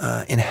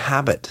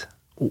inhabit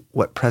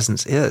what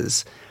presence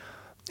is.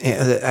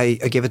 I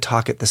gave a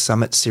talk at the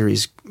Summit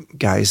Series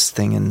guys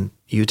thing in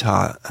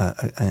Utah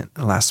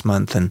last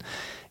month, and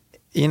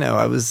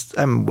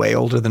I'm way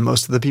older than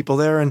most of the people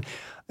there, and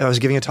I was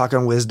giving a talk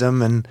on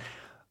wisdom, and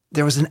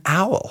there was an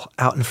owl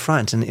out in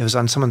front, and it was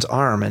on someone's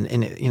arm,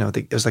 and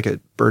it was like a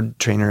bird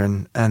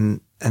trainer, and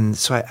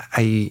so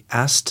I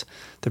asked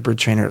the bird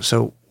trainer,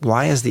 so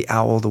why is the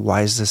owl the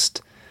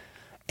wisest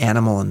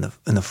animal in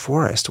the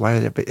forest? Why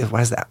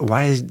is that?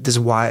 Why does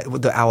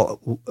the owl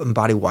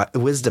embody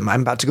wisdom?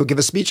 I'm about to go give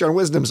a speech on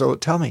wisdom, so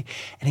tell me.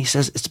 And he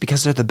says it's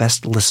because they're the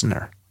best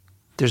listener.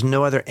 There's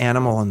no other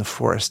animal in the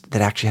forest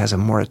that actually has a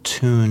more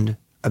attuned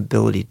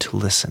ability to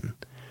listen.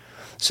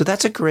 So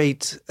that's a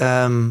great,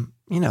 a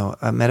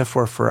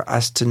metaphor for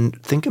us to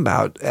think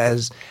about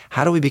as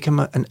how do we become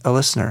a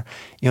listener?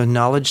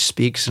 Knowledge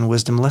speaks and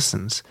wisdom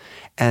listens.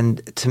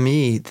 And to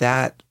me,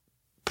 that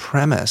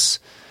premise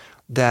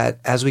that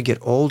as we get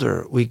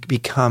older, we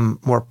become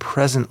more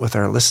present with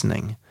our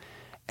listening,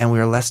 and we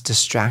are less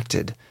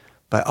distracted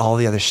by all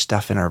the other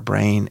stuff in our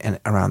brain and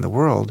around the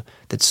world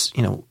that's,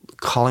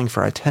 calling for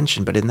our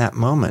attention. But in that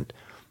moment,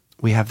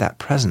 we have that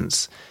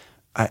presence.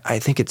 I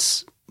think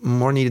it's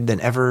more needed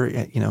than ever.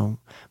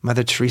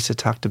 Mother Teresa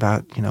talked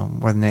about,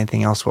 more than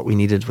anything else, what we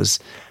needed was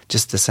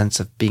just the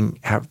sense of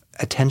have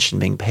attention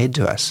being paid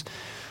to us.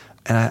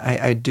 And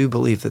I do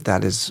believe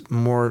that is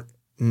more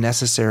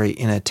necessary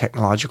in a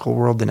technological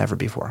world than ever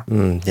before.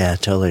 Yeah, I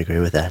totally agree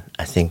with that.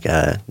 I think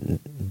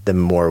the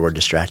more we're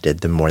distracted,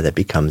 the more that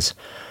becomes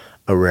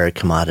a rare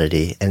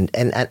commodity. And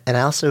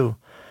also,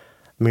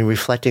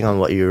 reflecting on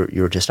what you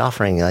were just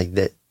offering, like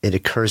that, it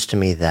occurs to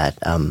me that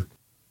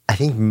I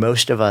think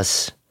most of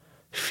us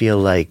feel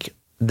like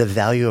the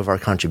value of our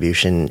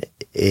contribution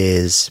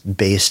is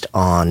based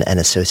on an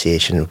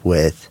association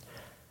with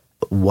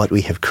what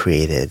we have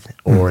created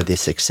or the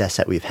success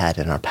that we've had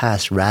in our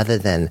past, rather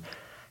than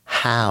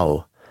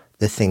how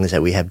the things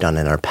that we have done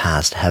in our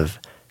past have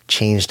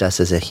changed us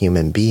as a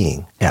human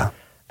being. Yeah.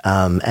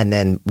 And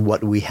then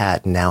what we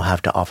now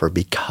have to offer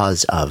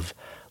because of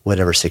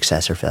whatever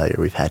success or failure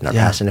we've had in our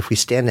past. And if we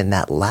stand in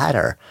that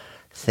latter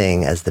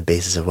thing as the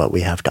basis of what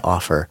we have to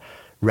offer,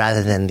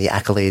 rather than the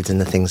accolades and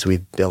the things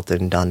we've built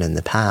and done in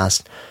the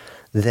past,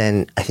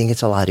 then I think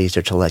it's a lot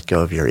easier to let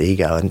go of your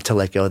ego and to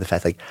let go of the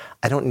fact, like,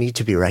 I don't need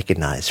to be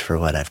recognized for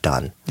what I've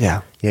done.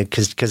 Yeah.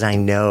 Because I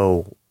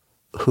know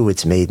who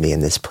it's made me in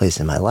this place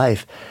in my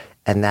life.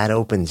 And that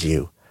opens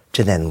you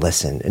to then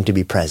listen and to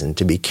be present,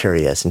 to be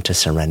curious and to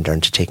surrender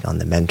and to take on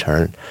the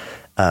mentor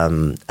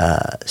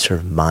sort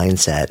of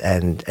mindset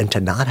and to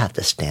not have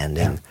to stand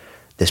in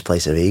this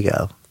place of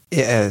ego.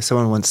 Yeah,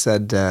 someone once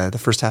said the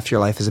first half of your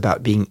life is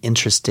about being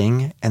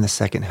interesting and the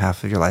second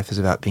half of your life is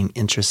about being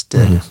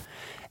interested. Mm-hmm.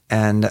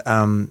 And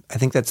I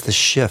think that's the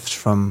shift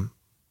from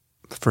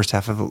the first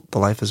half of the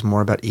life is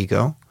more about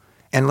ego.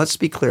 And let's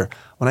be clear,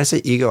 when I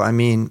say ego, I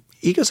mean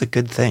ego is a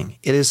good thing.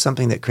 It is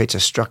something that creates a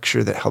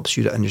structure that helps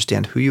you to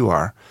understand who you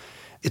are.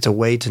 It's a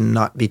way to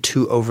not be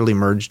too overly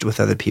merged with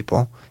other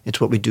people. It's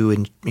what we do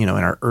in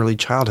our early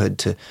childhood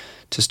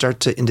to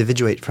start to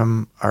individuate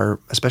from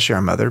especially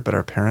our mother, but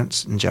our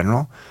parents in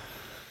general.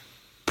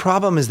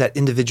 Problem is that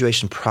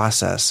individuation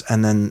process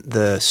and then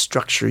the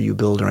structure you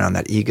build around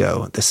that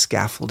ego, the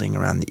scaffolding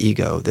around the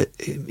ego that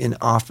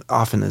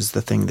often is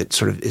the thing that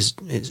sort of is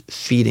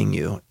feeding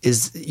you,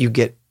 is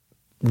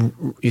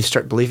you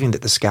start believing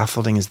that the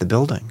scaffolding is the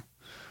building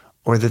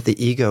or that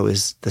the ego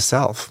is the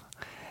self.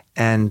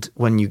 And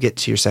when you get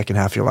to your second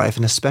half of your life,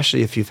 and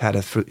especially if you've had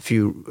a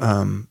few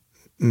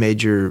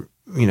major,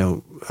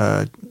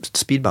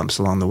 speed bumps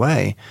along the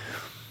way,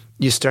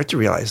 you start to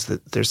realize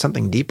that there's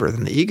something deeper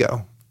than the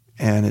ego.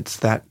 And it's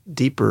that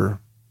deeper,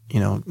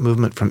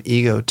 movement from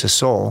ego to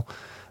soul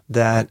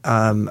that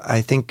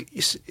I think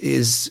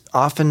is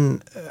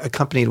often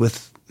accompanied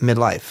with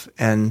midlife.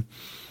 And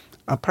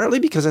partly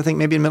because I think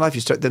maybe in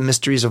midlife the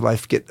mysteries of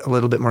life get a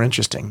little bit more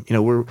interesting.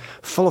 We're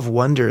full of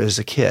wonder as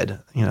a kid,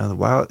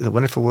 the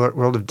wonderful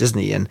world of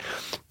Disney, and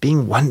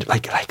being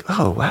like,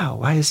 oh, wow,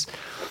 why is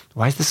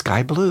the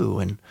sky blue?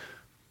 And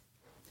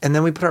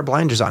then we put our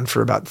blinders on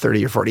for about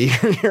 30 or 40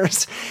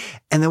 years,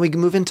 and then we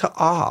move into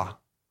awe.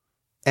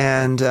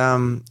 And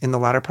in the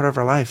latter part of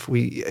our life,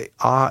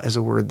 awe is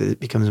a word that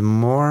becomes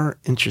more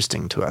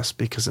interesting to us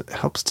because it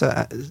helps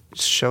to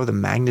show the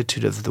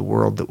magnitude of the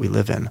world that we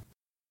live in.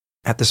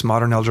 At this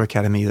Modern Elder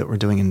Academy that we're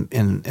doing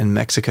in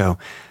Mexico,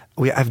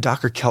 I have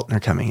Dr.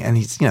 Keltner coming, and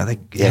he's one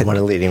of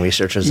the leading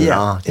researchers in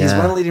awe. Yeah. He's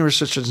one of the leading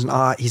researchers in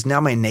awe. He's now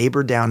my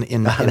neighbor down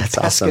in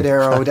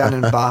Pescadero, awesome. down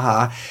in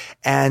Baja,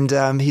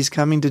 and he's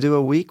coming to do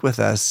a week with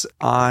us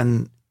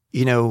on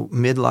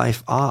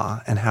midlife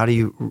awe and how do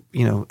you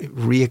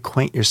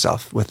reacquaint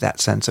yourself with that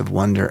sense of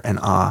wonder and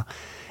awe,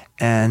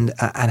 and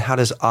how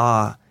does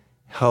awe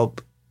help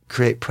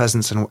create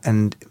presence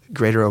and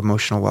greater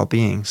emotional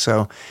well-being.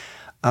 So.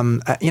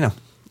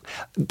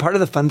 Part of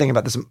the fun thing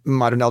about this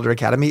Modern Elder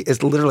Academy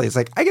is literally it's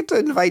like I get to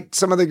invite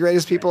some of the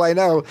greatest people I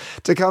know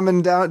to come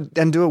and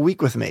do a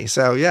week with me.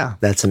 So yeah,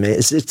 that's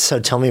amazing.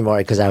 So tell me more,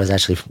 because I was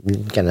actually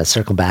going to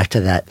circle back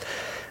to that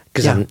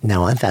because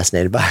I'm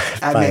fascinated by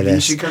maybe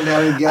this. You should come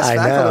down and guest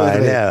faculty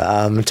with me.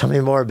 I know. Tell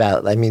me more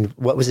about.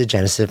 What was the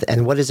genesis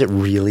and what is it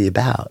really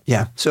about?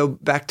 Yeah. So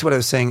back to what I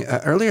was saying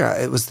earlier,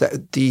 it was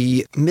that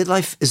the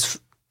midlife is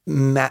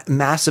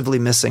massively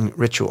missing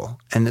ritual,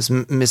 and it's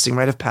missing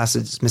rite of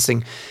passage. It's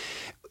missing.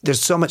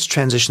 There's so much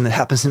transition that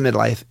happens in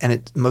midlife,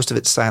 and most of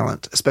it's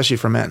silent, especially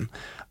for men.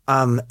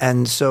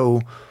 And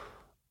so,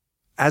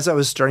 as I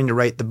was starting to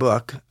write the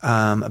book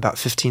about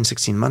 15,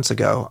 16 months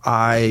ago,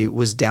 I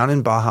was down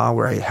in Baja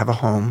where I have a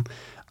home.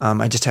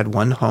 I just had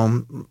one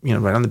home,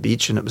 right on the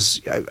beach, and it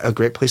was a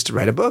great place to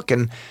write a book.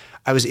 And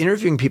I was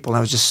interviewing people, and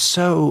I was just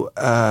so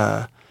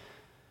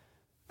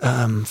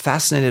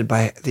fascinated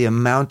by the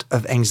amount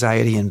of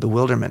anxiety and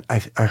bewilderment I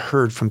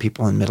heard from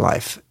people in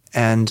midlife.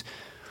 And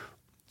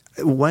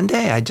one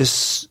day I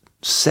just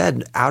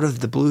said out of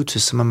the blue to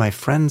some of my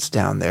friends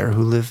down there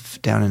who live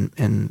down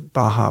in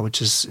Baja,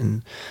 which is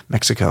in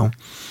Mexico,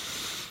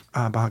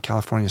 Baja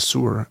California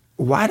Sur,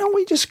 why don't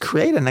we just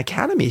create an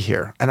academy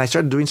here? And I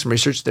started doing some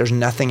research. There's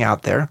nothing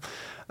out there,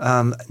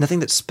 nothing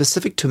that's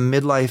specific to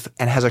midlife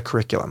and has a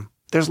curriculum.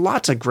 There's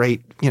lots of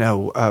great,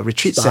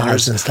 retreat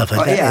centers and stuff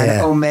like that.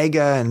 And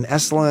Omega and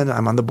Esalen.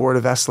 I'm on the board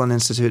of Esalen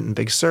Institute in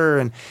Big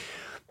Sur,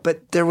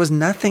 but there was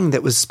nothing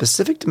that was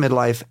specific to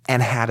midlife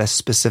and had a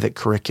specific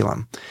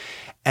curriculum.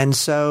 And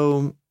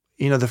so,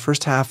 the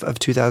first half of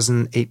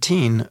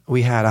 2018,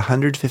 we had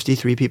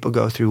 153 people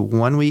go through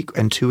 1 week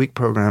and 2 week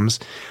programs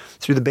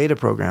through the beta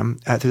program,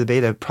 through the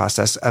beta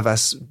process of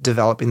us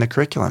developing the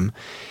curriculum.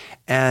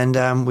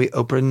 And we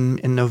open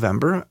in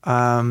November,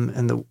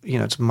 and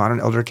it's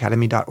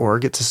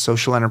modernelderacademy.org. It's a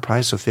social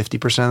enterprise, so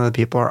 50% of the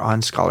people are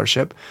on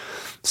scholarship.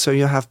 So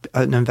you'll have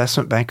an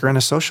investment banker and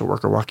a social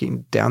worker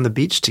walking down the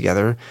beach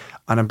together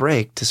on a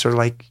break to sort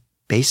of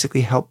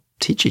basically help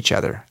teach each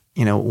other.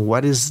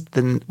 What's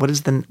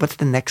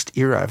the next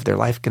era of their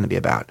life going to be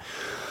about?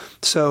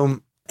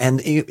 So,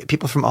 and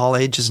people from all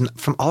ages and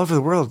from all over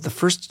the world.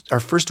 Our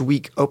first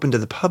week open to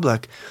the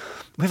public.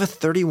 We have a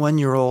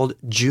 31-year-old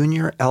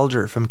junior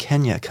elder from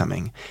Kenya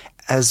coming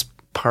as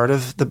part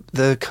of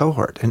the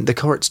cohort. And the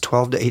cohort's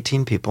 12 to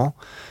 18 people,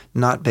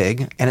 not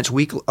big, and it's a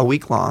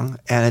week long,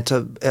 and it's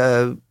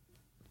a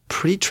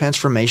pretty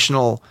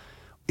transformational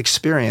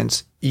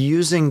experience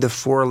using the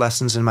 4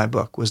 lessons in my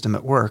book, Wisdom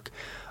at Work,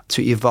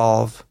 to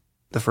evolve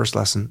the first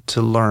lesson,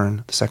 to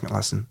learn the second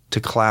lesson,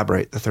 to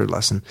collaborate the third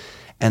lesson,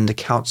 and to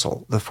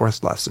counsel the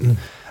fourth lesson.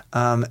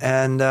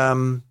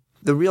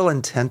 The real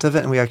intent of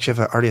it, and we actually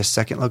have already a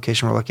second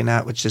location we're looking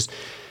at, which is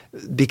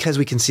because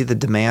we can see the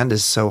demand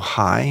is so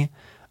high,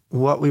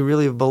 what we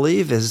really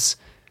believe is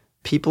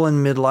people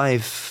in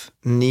midlife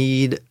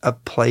need a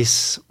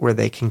place where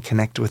they can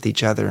connect with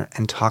each other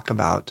and talk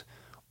about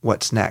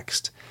what's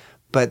next.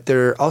 But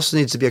there also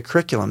needs to be a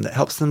curriculum that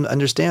helps them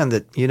understand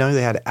that,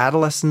 they had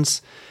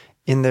adolescence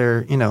in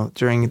their,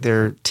 during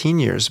their teen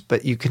years,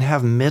 but you can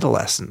have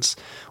midolescence,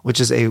 which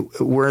is a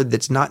word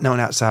that's not known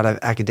outside of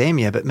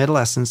academia, but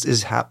midolescence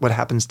is what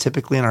happens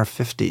typically in our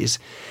 50s.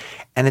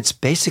 And it's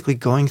basically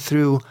going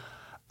through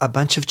a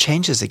bunch of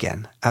changes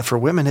again. For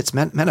women, it's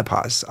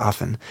menopause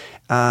often.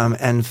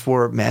 And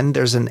for men,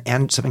 there's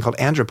something called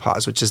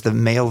andropause, which is the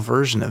male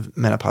version of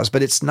menopause.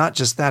 But it's not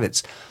just that.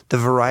 It's the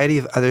variety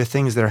of other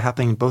things that are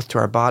happening both to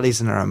our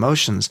bodies and our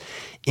emotions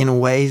in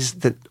ways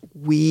that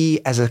we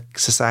as a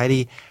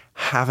society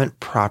haven't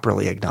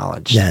properly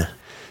acknowledged. Yeah.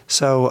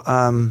 So,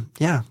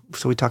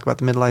 so we talk about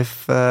the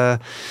midlife,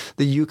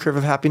 the U-curve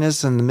of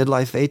happiness and the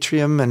midlife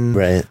atrium and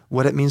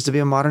what it means to be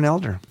a modern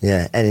elder.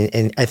 Yeah,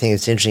 and I think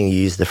it's interesting you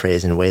use the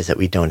phrase in ways that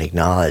we don't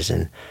acknowledge,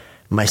 and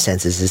my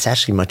sense is it's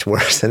actually much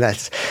worse than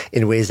that,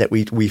 in ways that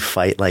we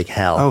fight like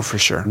hell. Oh, for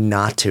sure.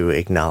 Not to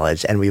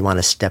acknowledge, and we want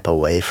to step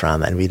away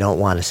from, and we don't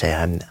want to say,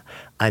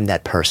 I'm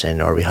that person,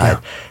 or we hide.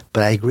 Yeah.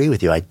 But I agree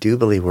with you. I do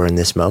believe we're in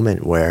this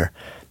moment where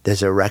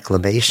there's a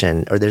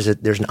reclamation, or there's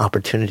an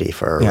opportunity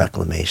for a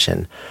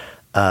reclamation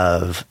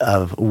of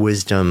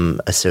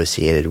wisdom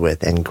associated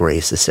with and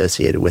grace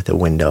associated with a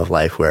window of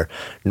life where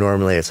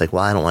normally it's like,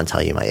 well, I don't want to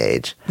tell you my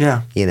age.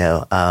 Yeah. You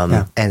know,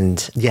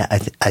 and I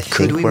think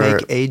could we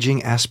make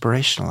aging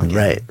aspirational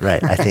again?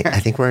 Right. I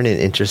think we're in an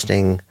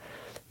interesting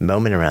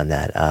moment around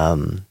that.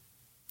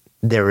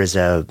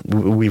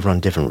 We've run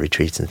different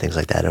retreats and things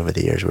like that over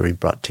the years where we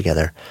brought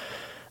together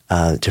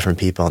different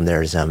people, and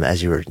there's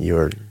as you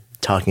were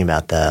talking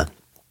about the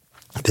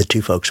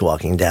two folks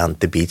walking down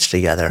the beach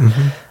together.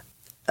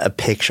 A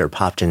picture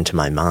popped into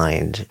my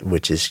mind,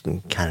 which is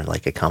kind of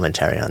like a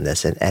commentary on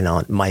this and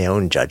on my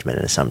own judgment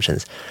and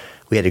assumptions.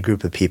 We had a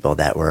group of people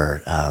that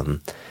were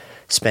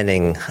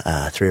spending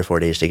 3 or 4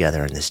 days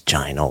together in this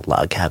giant old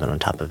log cabin on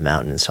top of a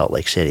mountain in Salt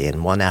Lake City.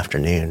 And one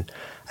afternoon,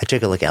 I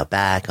took a look out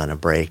back on a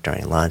break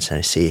during lunch, and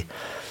I see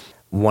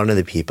one of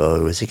the people,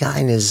 who was a guy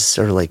in his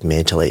sort of like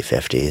mid to late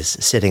 50s,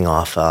 sitting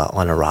off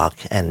on a rock,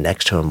 and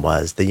next to him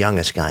was the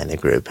youngest guy in the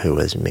group, who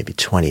was maybe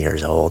 20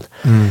 years old.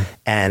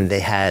 And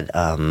they had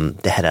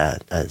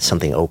a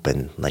something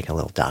open, like a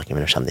little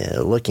document or something they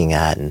were looking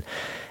at, and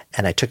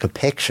I took a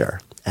picture,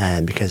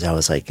 and because I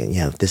was like,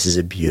 this is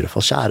a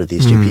beautiful shot of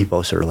these two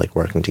people sort of like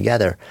working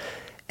together,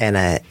 and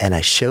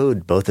I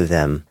showed both of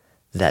them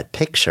that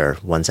picture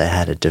once I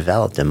had it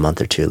developed a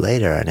month or two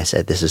later. And I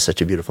said, this is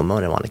such a beautiful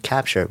moment. I want to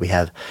capture it. We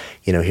have,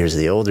 here's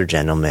the older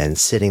gentleman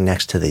sitting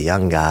next to the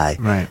young guy,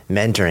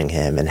 mentoring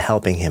him and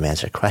helping him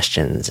answer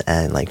questions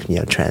and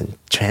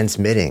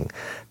transmitting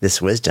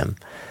this wisdom.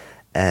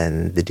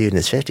 And the dude in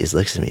his 50s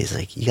looks at me. He's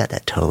like, you got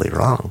that totally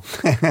wrong.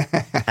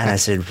 And I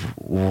said,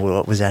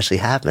 what was actually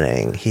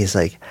happening? He's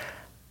like,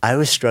 I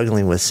was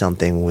struggling with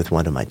something with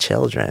one of my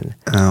children.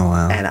 Oh,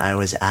 wow. And I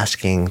was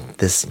asking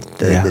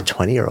the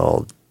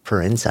 20-year-old for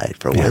insight,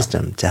 for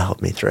wisdom to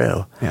help me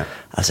through. Yeah.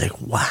 I was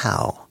like,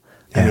 wow.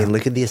 I mean,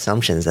 look at the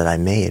assumptions that I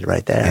made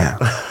right there.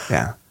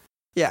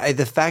 Yeah.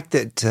 The fact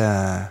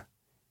that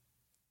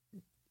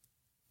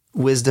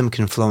wisdom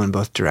can flow in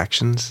both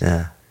directions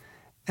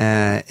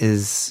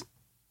is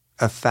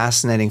a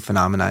fascinating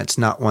phenomenon. It's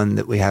not one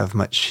that we have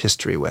much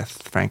history with,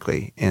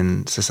 frankly,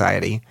 in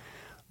society.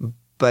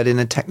 But in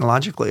a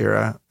technological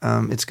era,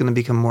 it's going to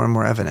become more and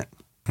more evident.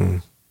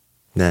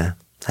 Yeah,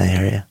 I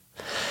hear you.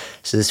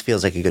 So this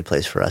feels like a good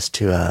place for us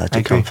to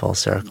come full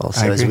circle.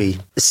 So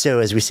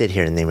as we sit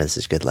here in the name of This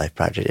Is Good Life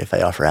Project, if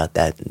I offer out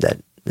that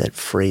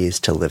phrase,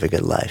 to live a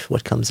good life,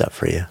 what comes up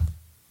for you?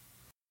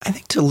 I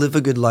think to live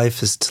a good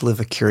life is to live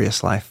a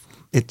curious life.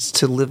 It's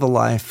to live a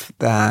life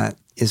that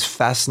is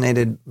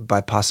fascinated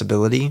by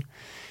possibility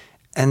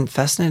and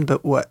fascinated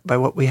by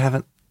what we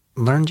haven't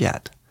learned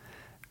yet.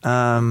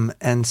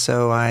 And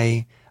so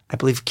I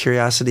believe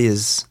curiosity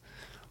is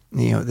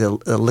the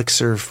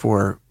elixir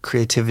for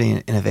creativity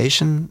and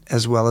innovation,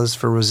 as well as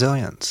for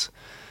resilience.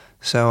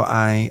 So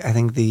I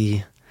think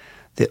the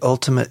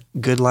ultimate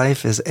good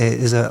life is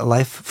a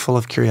life full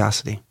of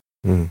curiosity.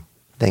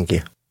 Thank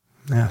you.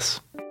 Yes.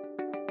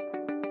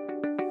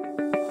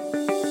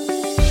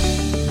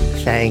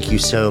 Thank you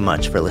so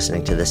much for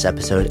listening to this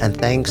episode, and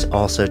thanks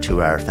also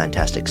to our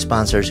fantastic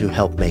sponsors who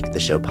help make the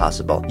show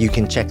possible. You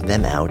can check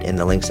them out in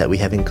the links that we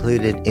have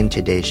included in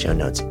today's show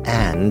notes.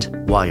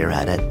 And while you're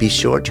at it, be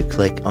sure to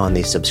click on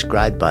the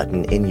subscribe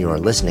button in your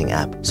listening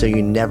app so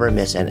you never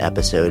miss an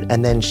episode,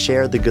 and then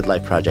share the Good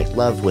Life Project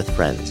love with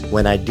friends.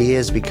 When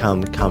ideas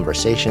become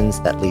conversations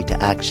that lead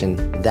to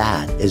action,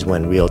 that is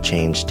when real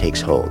change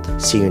takes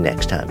hold. See you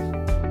next time.